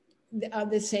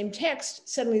the same text,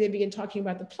 suddenly they begin talking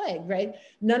about the plague, right?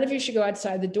 None of you should go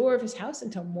outside the door of his house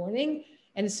until morning.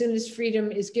 And as soon as freedom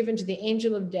is given to the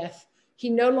angel of death, he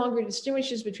no longer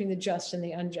distinguishes between the just and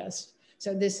the unjust.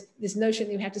 So this notion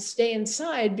that you have to stay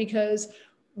inside, because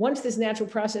once this natural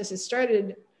process is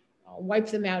started, I'll wipe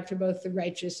them out for both the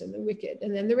righteous and the wicked.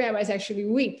 And then the rabbis actually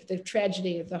weep the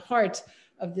tragedy of the heart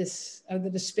of the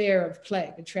despair of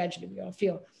plague, the tragedy we all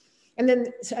feel. And then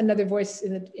another voice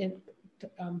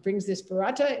brings this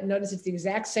barata. Notice it's the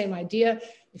exact same idea.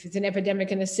 If it's an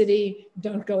epidemic in a city,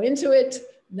 don't go into it.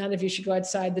 None of you should go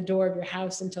outside the door of your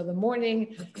house until the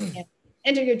morning. And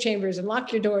enter your chambers and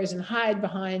lock your doors and hide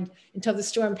behind until the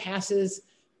storm passes,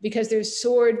 because their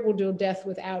sword will deal death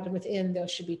without, and within there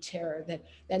should be terror.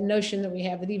 That notion that we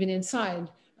have, that even inside,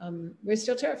 we're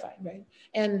still terrified, right?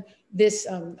 And this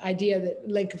idea that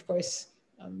link, of course,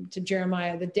 to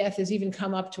Jeremiah, that death has even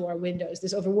come up to our windows,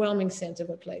 this overwhelming sense of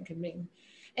what plague can mean.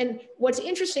 And what's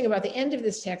interesting about the end of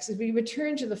this text is we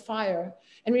return to the fire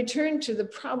and return to the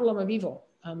problem of evil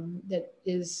that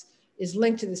is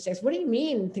linked to this text. What do you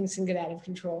mean things can get out of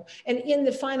control? And in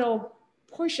the final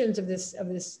portions of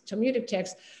this Talmudic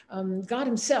text, God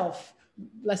himself,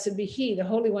 blessed be he, the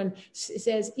Holy One,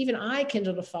 says, even I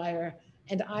kindled a fire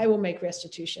and I will make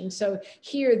restitution. So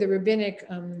here the rabbinic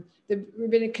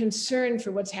concern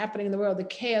for what's happening in the world, the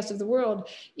chaos of the world,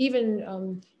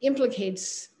 even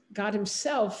implicates God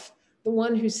himself. The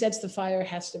one who sets the fire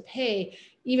has to pay.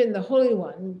 Even the Holy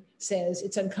One says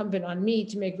it's incumbent on me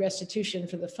to make restitution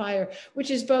for the fire, which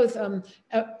is both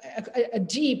a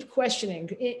deep questioning,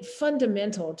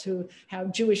 fundamental to how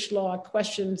Jewish law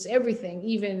questions everything,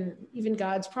 even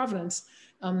God's providence,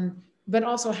 but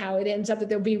also how it ends up that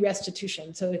there'll be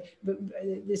restitution. So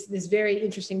this very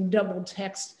interesting double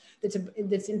text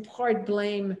that's in part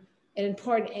blame and in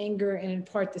part anger and in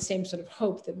part the same sort of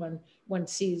hope that one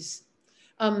sees.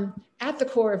 At the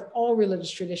core of all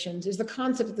religious traditions is the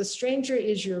concept that the stranger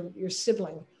is your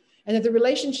sibling, and that the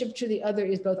relationship to the other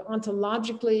is both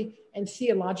ontologically and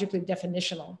theologically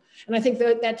definitional. And I think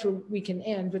that's where we can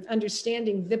end, with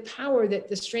understanding the power that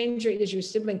the stranger is your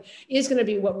sibling is going to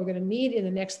be what we're going to need in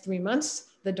the next 3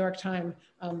 months, the dark time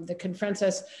that confronts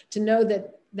us, to know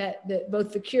that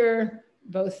both the cure,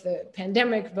 both the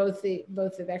pandemic, both the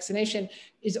vaccination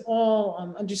is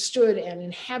all understood and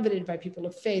inhabited by people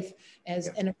of faith as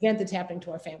an event that's happening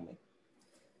to our family.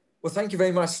 Well, thank you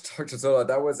very much, Dr. Zola.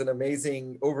 That was an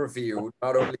amazing overview,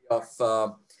 not only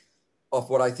of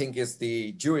what I think is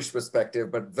the Jewish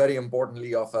perspective, but very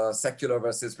importantly of a secular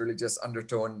versus religious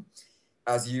undertone.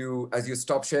 As you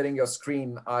stop sharing your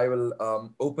screen, I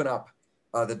will open up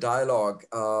the dialogue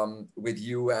with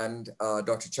you and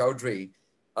Dr. Chowdhury.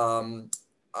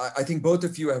 I think both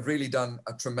of you have really done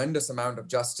a tremendous amount of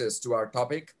justice to our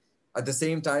topic. At the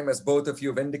same time, as both of you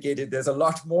have indicated, there's a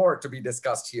lot more to be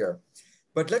discussed here.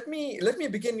 But let me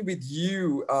begin with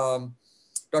you, Dr.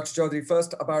 Chowdhury,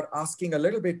 first, about asking a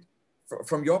little bit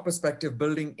from your perspective,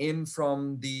 building in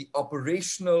from the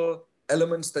operational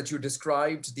elements that you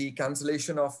described, the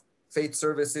cancellation of faith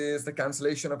services, the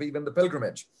cancellation of even the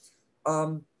pilgrimage.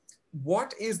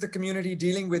 What is the community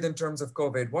dealing with in terms of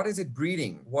COVID? What is it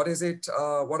breeding? What is it?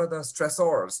 What are the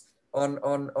stressors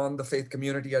on the faith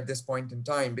community at this point in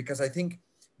time? Because I think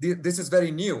this is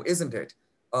very new, isn't it,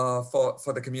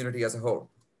 for the community as a whole?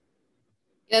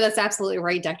 Yeah, that's absolutely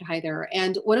right, Dr. Hyder.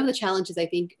 And one of the challenges, I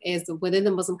think, is within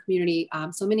the Muslim community,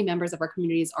 so many members of our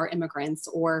communities are immigrants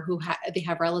or they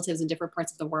have relatives in different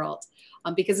parts of the world.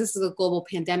 Because this is a global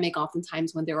pandemic,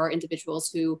 oftentimes when there are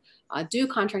individuals who do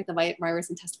contract the virus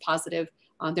and test positive,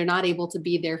 they're not able to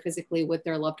be there physically with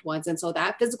their loved ones. And so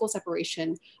that physical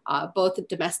separation, both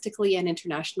domestically and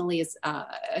internationally, is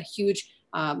a huge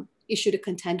issue to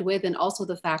contend with. And also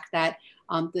the fact that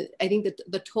I think that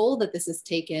the toll that this has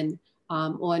taken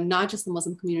on not just the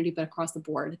Muslim community, but across the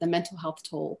board, the mental health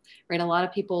toll, right? A lot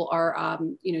of people are,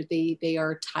 they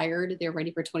are tired, they're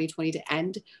ready for 2020 to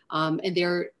end. And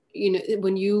they're,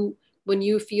 when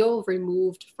you feel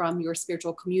removed from your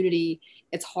spiritual community,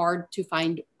 it's hard to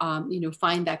find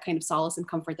that kind of solace and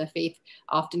comfort that faith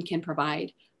often can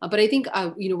provide. But I think,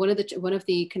 one of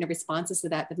the kind of responses to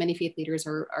that many faith leaders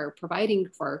are providing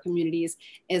for our communities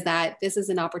is that this is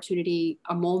an opportunity,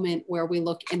 a moment where we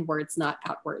look inwards, not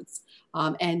outwards.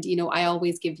 And I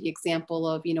always give the example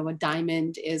of, a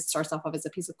diamond starts off as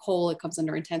a piece of coal, it comes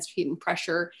under intense heat and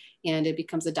pressure, and it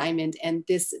becomes a diamond. And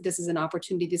this is an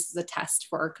opportunity, this is a test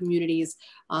for our communities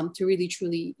to really,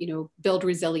 truly, build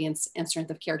resilience and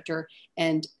strength of character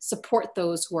and support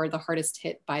those who are the hardest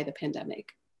hit by the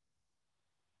pandemic.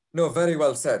 No, very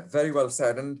well said, very well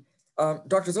said. And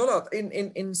Dr. Zola,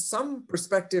 in some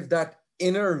perspective, that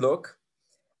inner look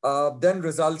then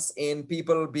results in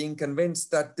people being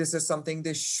convinced that this is something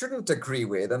they shouldn't agree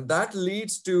with. And that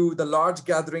leads to the large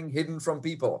gathering hidden from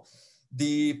people,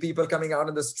 the people coming out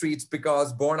in the streets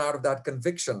because born out of that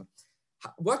conviction.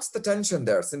 What's the tension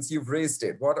there, since you've raised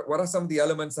it? What are some of the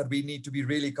elements that we need to be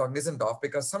really cognizant of?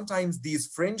 Because sometimes these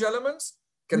fringe elements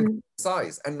can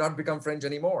size and not become fringe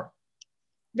anymore.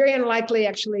 Very unlikely,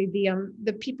 actually.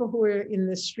 The people who are in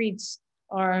the streets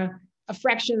are a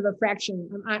fraction of a fraction.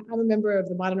 I'm a member of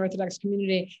the modern Orthodox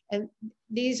community, and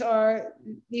these are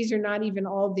not even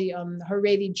all the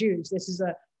Haredi Jews. This is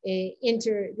a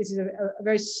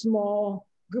very small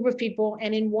group of people,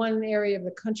 and in one area of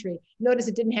the country. Notice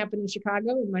it didn't happen in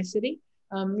Chicago, in my city.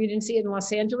 You didn't see it in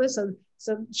Los Angeles.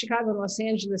 So Chicago and Los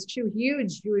Angeles, two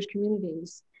huge Jewish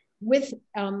communities, with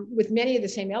many of the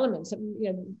same elements.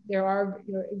 There are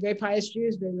very pious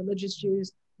Jews, very religious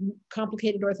Jews,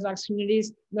 complicated Orthodox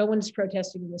communities. No one's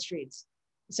protesting in the streets.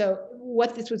 So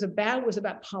what this was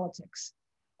about politics,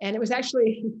 and it was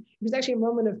actually a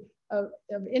moment of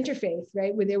interfaith,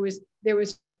 right? Where there was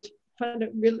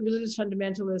religious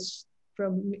fundamentalists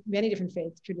from many different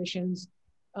faith traditions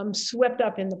swept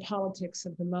up in the politics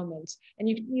of the moment. And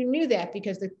you knew that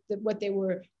because what they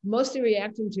were mostly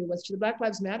reacting to was to the Black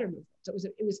Lives Matter movement. So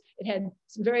it had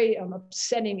some very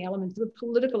upsetting elements,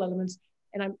 political elements.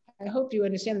 And I hope you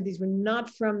understand that these were not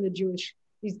from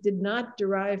these did not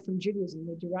derive from Judaism.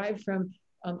 They derived from,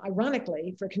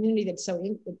 ironically, for a community that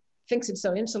thinks it's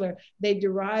so insular, they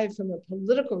derive from a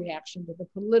political reaction to the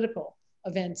political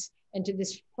events and to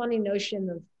this funny notion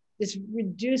of this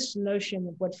reduced notion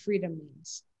of what freedom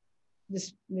means.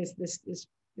 This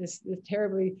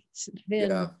terribly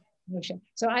thin notion.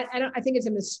 So I think it's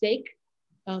a mistake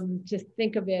to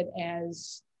think of it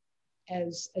as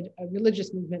a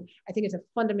religious movement. I think it's a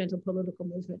fundamental political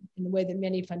movement in the way that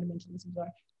many fundamentalisms are.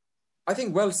 I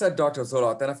think well said, Dr.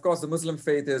 Zolat. And of course, the Muslim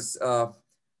faith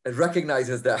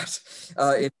recognizes that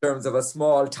in terms of a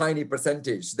small, tiny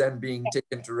percentage then being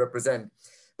taken to represent.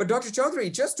 But Dr.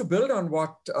 Chaudhary, just to build on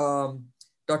what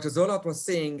Dr. Zolat was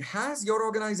saying, has your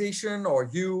organization or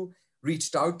you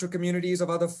reached out to communities of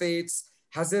other faiths?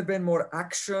 Has there been more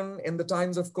action in the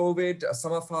times of COVID?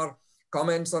 Some of our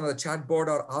comments on the chat board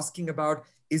are asking about,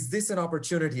 is this an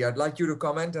opportunity? I'd like you to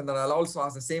comment, and then I'll also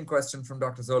ask the same question from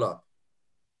Dr. Zolat.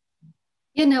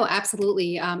 Yeah, no,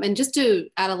 absolutely. And just to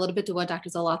add a little bit to what Dr.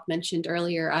 Zolat mentioned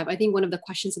earlier, I think one of the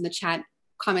questions in the chat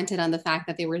commented on the fact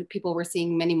that people were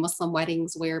seeing many Muslim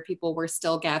weddings where people were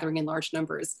still gathering in large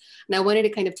numbers. And I wanted to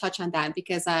kind of touch on that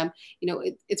because,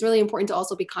 it's really important to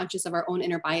also be conscious of our own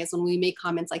inner bias. When we make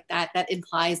comments like that, that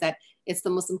implies that it's the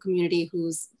Muslim community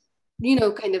who's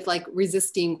kind of like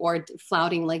resisting or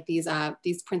flouting like these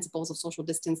principles of social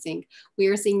distancing. We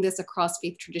are seeing this across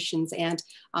faith traditions, and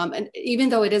even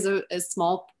though it is a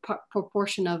small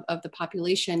proportion of the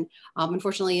population,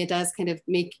 unfortunately, it does kind of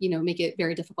make it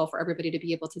very difficult for everybody to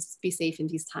be able to be safe in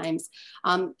these times.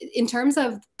 In terms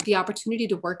of the opportunity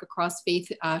to work across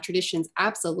faith traditions,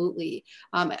 absolutely.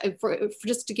 For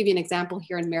just to give you an example,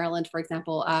 here in Maryland, for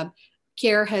example.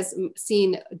 CARE has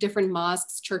seen different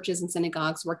mosques, churches, and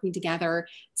synagogues working together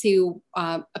to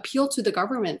appeal to the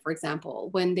government, for example,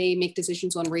 when they make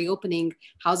decisions on reopening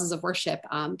houses of worship.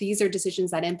 These are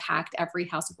decisions that impact every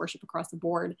house of worship across the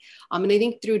board. And I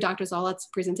think through Dr. Zolat's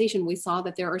presentation, we saw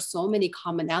that there are so many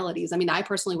commonalities. I mean, I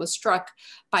personally was struck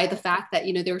by the fact that,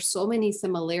 there are so many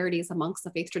similarities amongst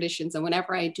the faith traditions. And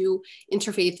whenever I do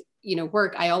interfaith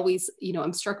work, I always,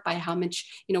 I'm struck by how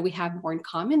much, we have more in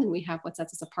common and we have what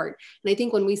sets us apart. And I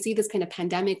think when we see this kind of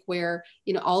pandemic where,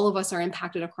 all of us are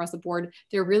impacted across the board,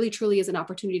 there really truly is an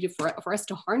opportunity for us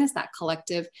to harness that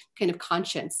collective kind of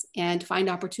conscience and find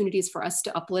opportunities for us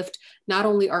to uplift not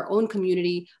only our own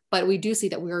community, but we do see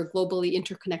that we are a globally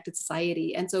interconnected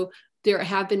society. And so there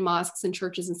have been mosques and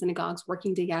churches and synagogues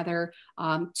working together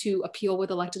to appeal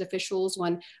with elected officials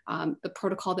when the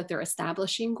protocol that they're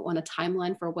establishing on a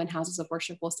timeline for when houses of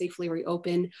worship will safely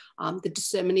reopen, the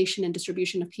dissemination and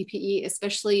distribution of PPE,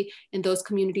 especially in those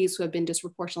communities who have been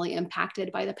disproportionately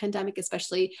impacted by the pandemic,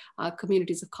 especially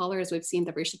communities of color, as we've seen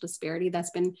the racial disparity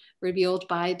that's been revealed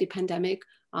by the pandemic.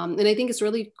 And I think it's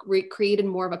really created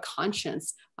more of a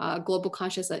conscience, global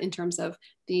conscience in terms of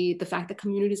the fact that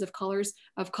communities of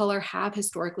color have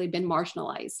historically been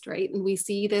marginalized, right? And we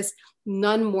see this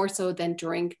none more so than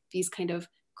during these kind of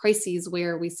crises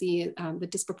where we see the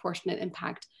disproportionate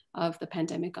impact of the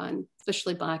pandemic on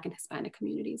especially Black and Hispanic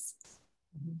communities.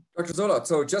 Dr. Zolat,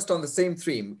 so just on the same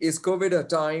theme, is COVID a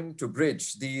time to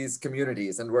bridge these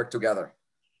communities and work together?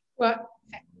 Well,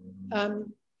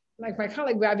 like my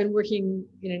colleague, I've been working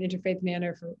in an interfaith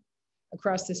manner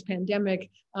across this pandemic,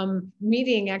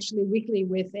 meeting actually weekly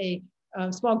with a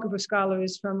small group of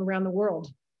scholars from around the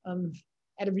world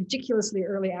at a ridiculously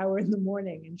early hour in the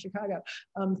morning in Chicago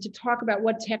to talk about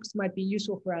what text might be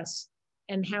useful for us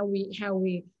and how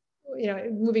we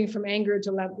moving from anger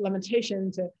to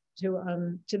lamentation to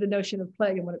the notion of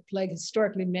plague and what plague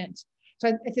historically meant. So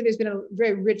I think there's been a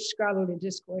very rich scholarly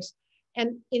discourse.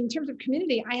 And in terms of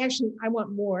community, I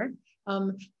want more.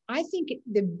 I think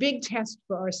the big test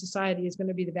for our society is going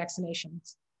to be the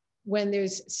vaccinations. When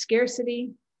there's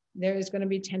scarcity, there is going to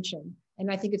be tension.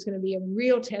 And I think it's going to be a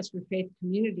real test for faith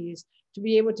communities to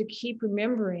be able to keep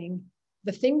remembering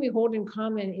the thing we hold in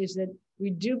common is that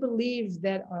we do believe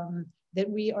that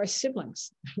we are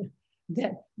siblings,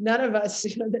 that none of us,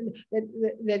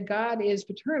 that God is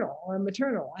paternal or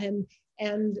maternal,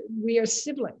 and we are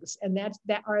siblings, and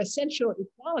that our essential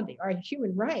equality, our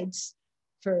human rights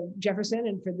for Jefferson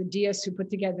and for the deists who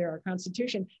put together our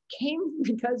Constitution came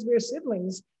because we're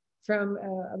siblings from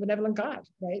a benevolent God,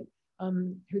 right?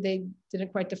 Who they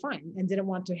didn't quite define and didn't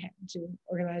want to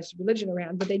organize religion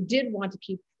around, but they did want to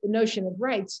keep the notion of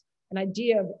rights, an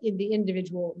idea of the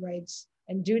individual rights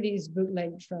and duties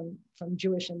bootlegged from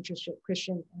Jewish and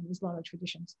Christian and Islamic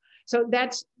traditions. So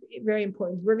that's very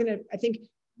important. I think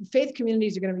faith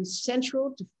communities are going to be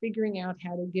central to figuring out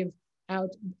how to give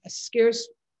out a scarce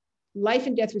life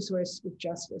and death resource with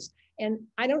justice. And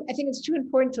I think it's too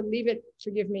important to leave it,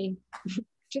 forgive me,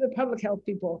 to the public health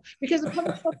people, because the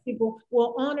public health people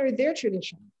will honor their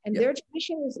tradition, and their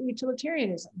tradition is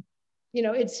utilitarianism. You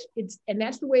know, and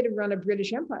that's the way to run a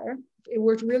British Empire. It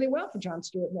worked really well for John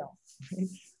Stuart Mill.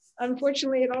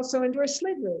 Unfortunately, it also endorsed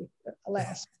slavery,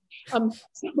 alas.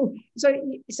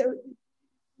 So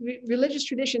religious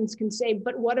traditions can say,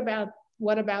 but what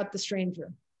about the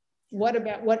stranger? What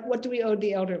do we owe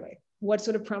the elderly? What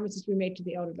sort of promises we make to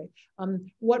the elderly?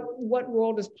 What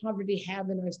role does poverty have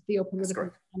in our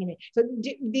theopolitical economy? So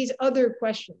these other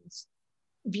questions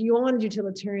beyond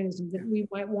utilitarianism that we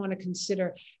might want to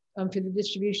consider for the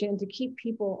distribution, and to keep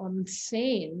people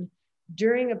sane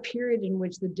during a period in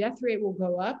which the death rate will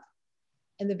go up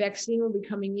and the vaccine will be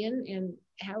coming in, and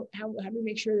how do we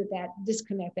make sure that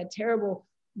disconnect, that terrible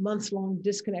months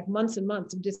and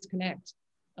months of disconnect,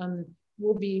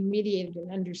 will be mediated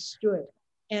and understood.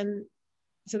 And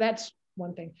so that's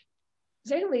one thing.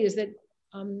 Secondly is that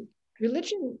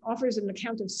religion offers an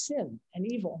account of sin and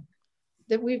evil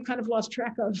that we've kind of lost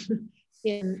track of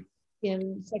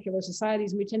in secular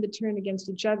societies. We tend to turn against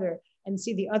each other and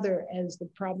see the other as the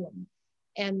problem.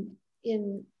 And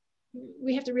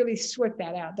we have to really sort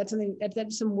that out. That's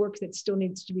some work that still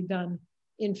needs to be done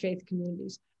in faith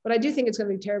communities. But I do think it's going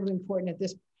to be terribly important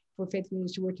for faith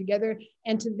communities to work together,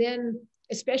 and to then,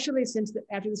 especially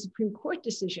after the Supreme Court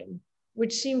decision,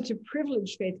 which seemed to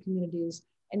privilege faith communities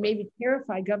and maybe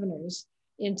terrify governors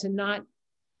into not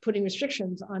putting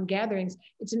restrictions on gatherings,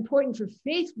 it's important for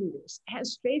faith leaders,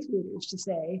 to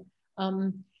say,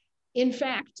 in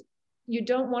fact, you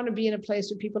don't want to be in a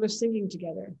place where people are singing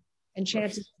together and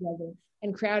chanting together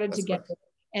and crowded together. Correct.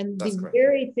 And that's the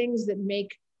very things that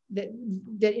make that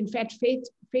in fact faith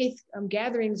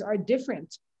gatherings are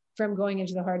different from going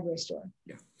into the hardware store.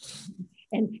 Yeah.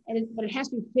 But it has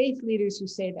to be faith leaders who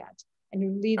say that and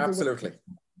who lead the way.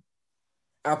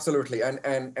 Absolutely.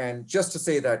 And just to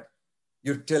say that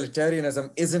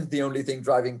utilitarianism isn't the only thing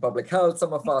driving public health.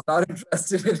 Some of us are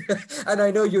interested in it, and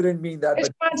I know you didn't mean that. There's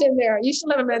content there. You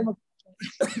still have amendment.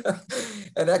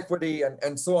 And equity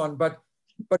and so on. But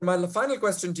my final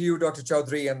question to you, Dr.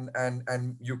 Chaudhry,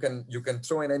 and you can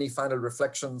throw in any final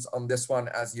reflections on this one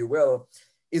as you will,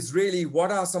 is really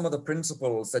what are some of the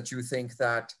principles that you think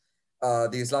that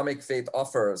the Islamic faith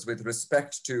offers with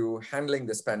respect to handling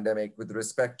this pandemic, with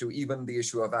respect to even the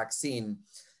issue of vaccine,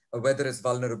 whether it's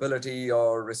vulnerability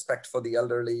or respect for the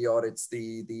elderly, or it's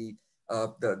the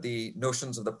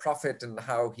notions of the Prophet and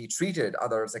how he treated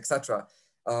others, etc.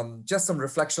 Just some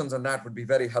reflections on that would be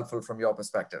very helpful from your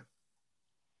perspective.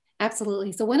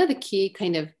 Absolutely. So one of the key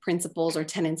kind of principles or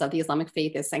tenets of the Islamic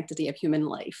faith is sanctity of human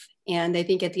life. And I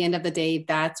think at the end of the day,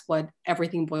 that's what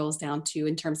everything boils down to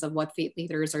in terms of what faith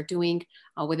leaders are doing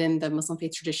within the Muslim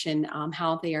faith tradition,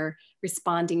 how they are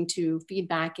responding to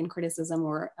feedback and criticism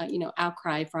or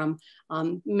outcry from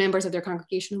members of their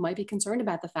congregation who might be concerned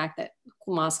about the fact that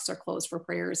mosques are closed for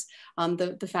prayers,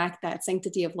 the fact that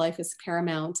sanctity of life is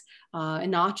paramount,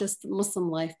 and not just Muslim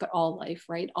life, but all life,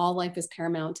 right? All life is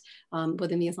paramount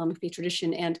within the Islamic faith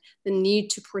tradition, and the need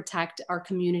to protect our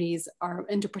communities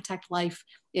and to protect life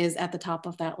is at the top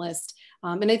of that list.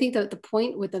 And I think that the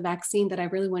point with the vaccine that I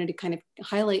really wanted to kind of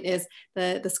highlight is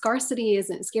the scarcity is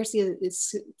an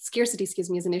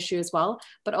issue as well,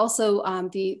 but also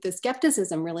the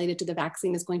skepticism related to the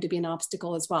vaccine is going to be an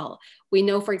obstacle as well. We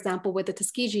know, for example, with the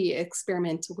Tuskegee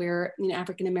experiment, where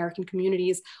African-American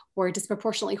communities were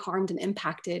disproportionately harmed and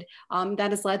impacted,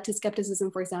 that has led to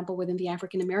skepticism, for example, within the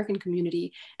African-American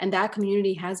community, and that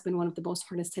community has been one of the most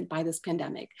hardest hit by this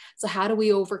pandemic. So how do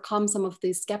we overcome some of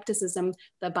the skepticism,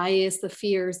 the bias, the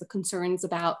fears, the concerns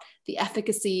about the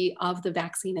efficacy of the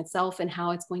vaccine itself and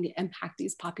how it's going to impact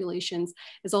these populations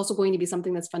is also going to be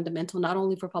something that's fundamental, not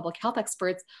only for public health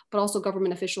experts, but also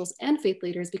government officials and faith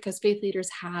leaders, because faith leaders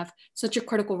have such a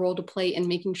critical role to play in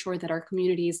making sure that our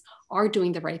communities are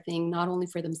doing the right thing, not only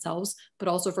for themselves, but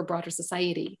also for broader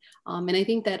society. And I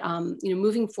think that,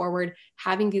 moving forward,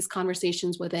 having these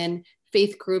conversations within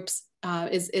faith groups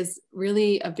is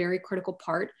really a very critical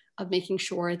part of making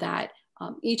sure that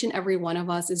each and every one of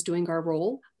us is doing our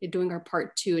role, doing our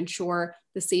part to ensure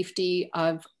the safety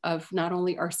of not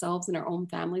only ourselves and our own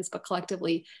families, but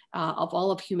collectively of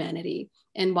all of humanity.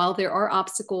 And while there are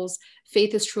obstacles,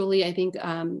 faith is truly, I think,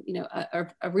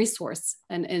 a resource,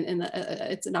 and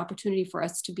it's an opportunity for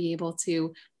us to be able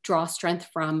to draw strength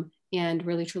from and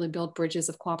really truly build bridges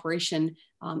of cooperation,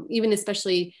 even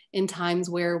especially in times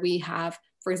where we have,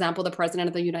 for example, the President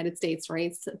of the United States,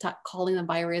 right, calling the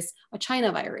virus a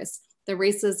China virus. The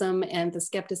racism and the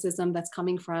skepticism that's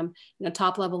coming from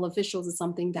top level officials is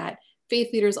something that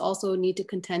faith leaders also need to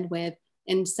contend with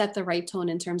and set the right tone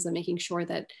in terms of making sure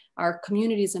that our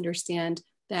communities understand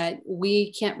that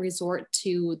we can't resort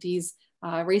to these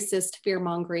racist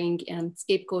fear-mongering and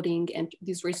scapegoating and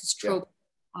these racist tropes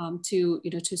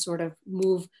to sort of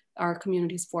move our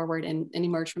communities forward and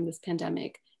emerge from this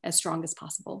pandemic as strong as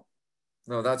possible.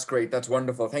 No, that's great. That's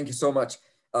wonderful. Thank you so much,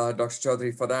 Dr.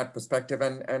 Chaudhary, for that perspective.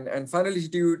 And finally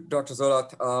to you, Dr.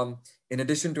 Zolat, in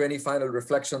addition to any final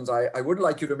reflections, I would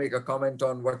like you to make a comment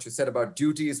on what you said about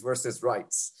duties versus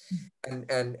rights.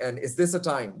 And is this a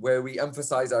time where we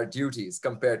emphasize our duties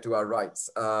compared to our rights,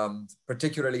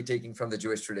 particularly taking from the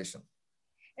Jewish tradition?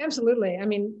 Absolutely. I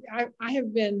mean, I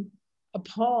have been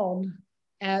appalled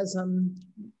as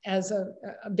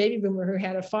a baby boomer who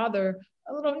had a father,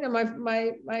 a little,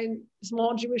 my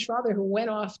small Jewish father who went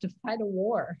off to fight a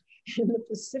war in the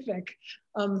Pacific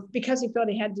because he felt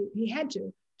he had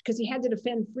to, because he had to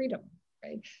defend freedom,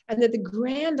 right? And that the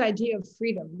grand idea of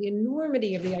freedom, the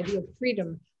enormity of the idea of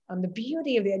freedom, the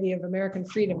beauty of the idea of American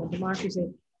freedom and democracy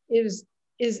it's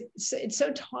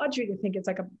so tawdry to think it's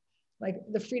like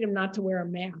the freedom not to wear a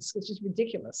mask. It's just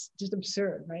ridiculous, just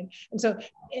absurd, right? And so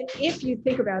if you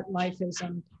think about life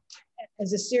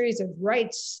as a series of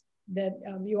rights that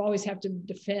you always have to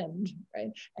defend, right?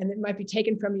 And it might be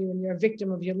taken from you and you're a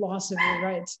victim of your loss of your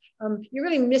rights. You're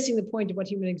really missing the point of what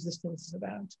human existence is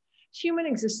about. Human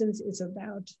existence is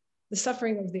about the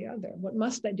suffering of the other. What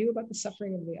must I do about the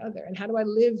suffering of the other? And how do I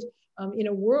live in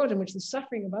a world in which the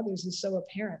suffering of others is so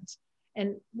apparent?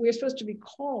 And we're supposed to be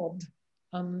called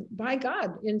by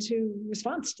God into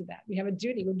response to that. We have a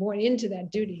duty, we're born into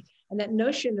that duty. And that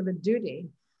notion of a duty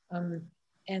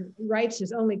and rights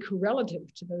is only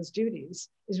correlative to those duties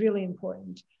is really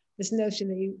important. This notion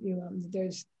that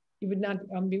you would not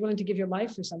be willing to give your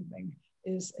life for something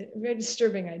is a very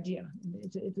disturbing idea.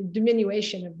 It's a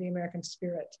diminution of the American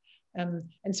spirit, and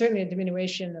certainly a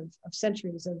diminution of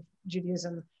centuries of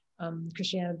Judaism,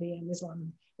 Christianity, and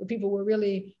Islam, where people were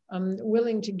really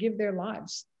willing to give their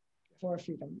lives for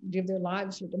freedom, give their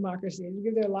lives for democracy,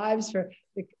 give their lives for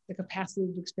the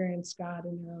capacity to experience God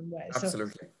in their own way.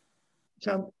 Absolutely.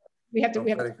 So we have to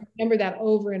remember that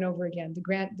over and over again,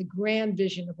 the grand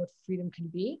vision of what freedom can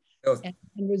be, and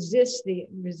resist the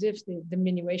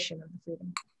diminution of the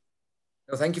freedom.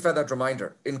 No, thank you for that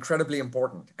reminder. Incredibly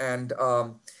important. And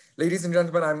ladies and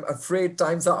gentlemen, I'm afraid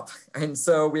time's up. And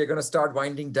so we are going to start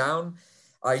winding down.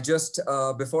 I just,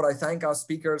 before I thank our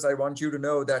speakers, I want you to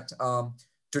know that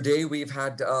today we've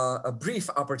had a brief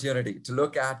opportunity to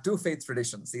look at two faith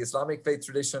traditions, the Islamic faith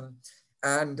tradition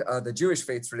and the Jewish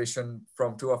faith tradition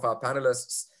from two of our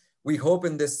panelists. We hope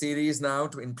in this series now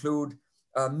to include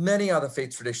many other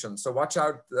faith traditions. So watch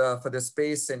out for this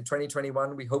space in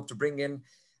 2021. We hope to bring in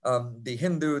the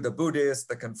Hindu, the Buddhist,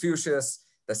 the Confucius,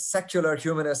 the secular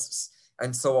humanists,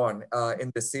 and so on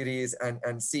in this series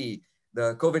and see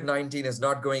the COVID-19 is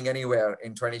not going anywhere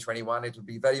in 2021. It will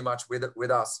be very much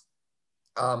with us.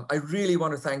 I really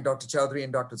want to thank Dr. Chaudhary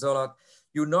and Dr. Zolat.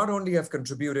 You not only have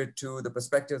contributed to the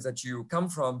perspectives that you come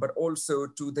from, but also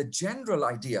to the general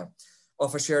idea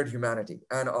of a shared humanity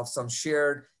and of some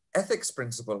shared ethics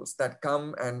principles that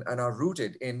come and are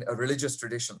rooted in a religious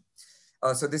tradition.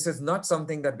 So this is not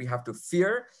something that we have to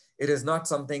fear. It is not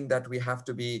something that we have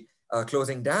to be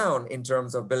closing down in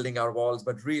terms of building our walls,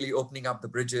 but really opening up the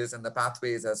bridges and the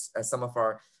pathways, as some of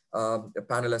our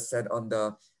panelists said on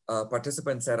the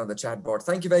participants said on the chat board.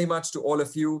 Thank you very much to all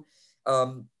of you.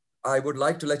 I would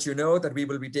like to let you know that we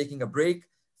will be taking a break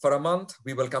for a month.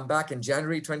 We will come back in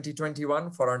January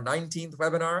 2021 for our 19th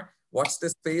webinar. Watch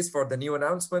this space for the new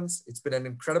announcements. It's been an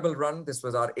incredible run. This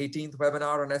was our 18th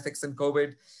webinar on ethics and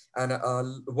COVID, and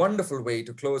a wonderful way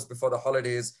to close before the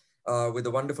holidays with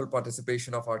the wonderful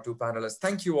participation of our two panelists.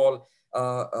 Thank you all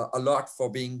a lot for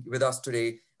being with us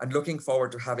today, and looking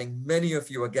forward to having many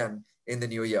of you again in the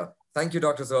new year. Thank you,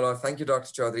 Dr. Zola. Thank you,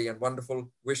 Dr. Chaudhary, and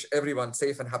wonderful. Wish everyone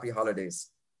safe and happy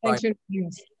holidays. Thanks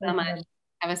so much.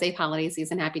 Have a safe holiday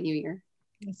season. Happy New Year.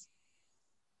 Yes.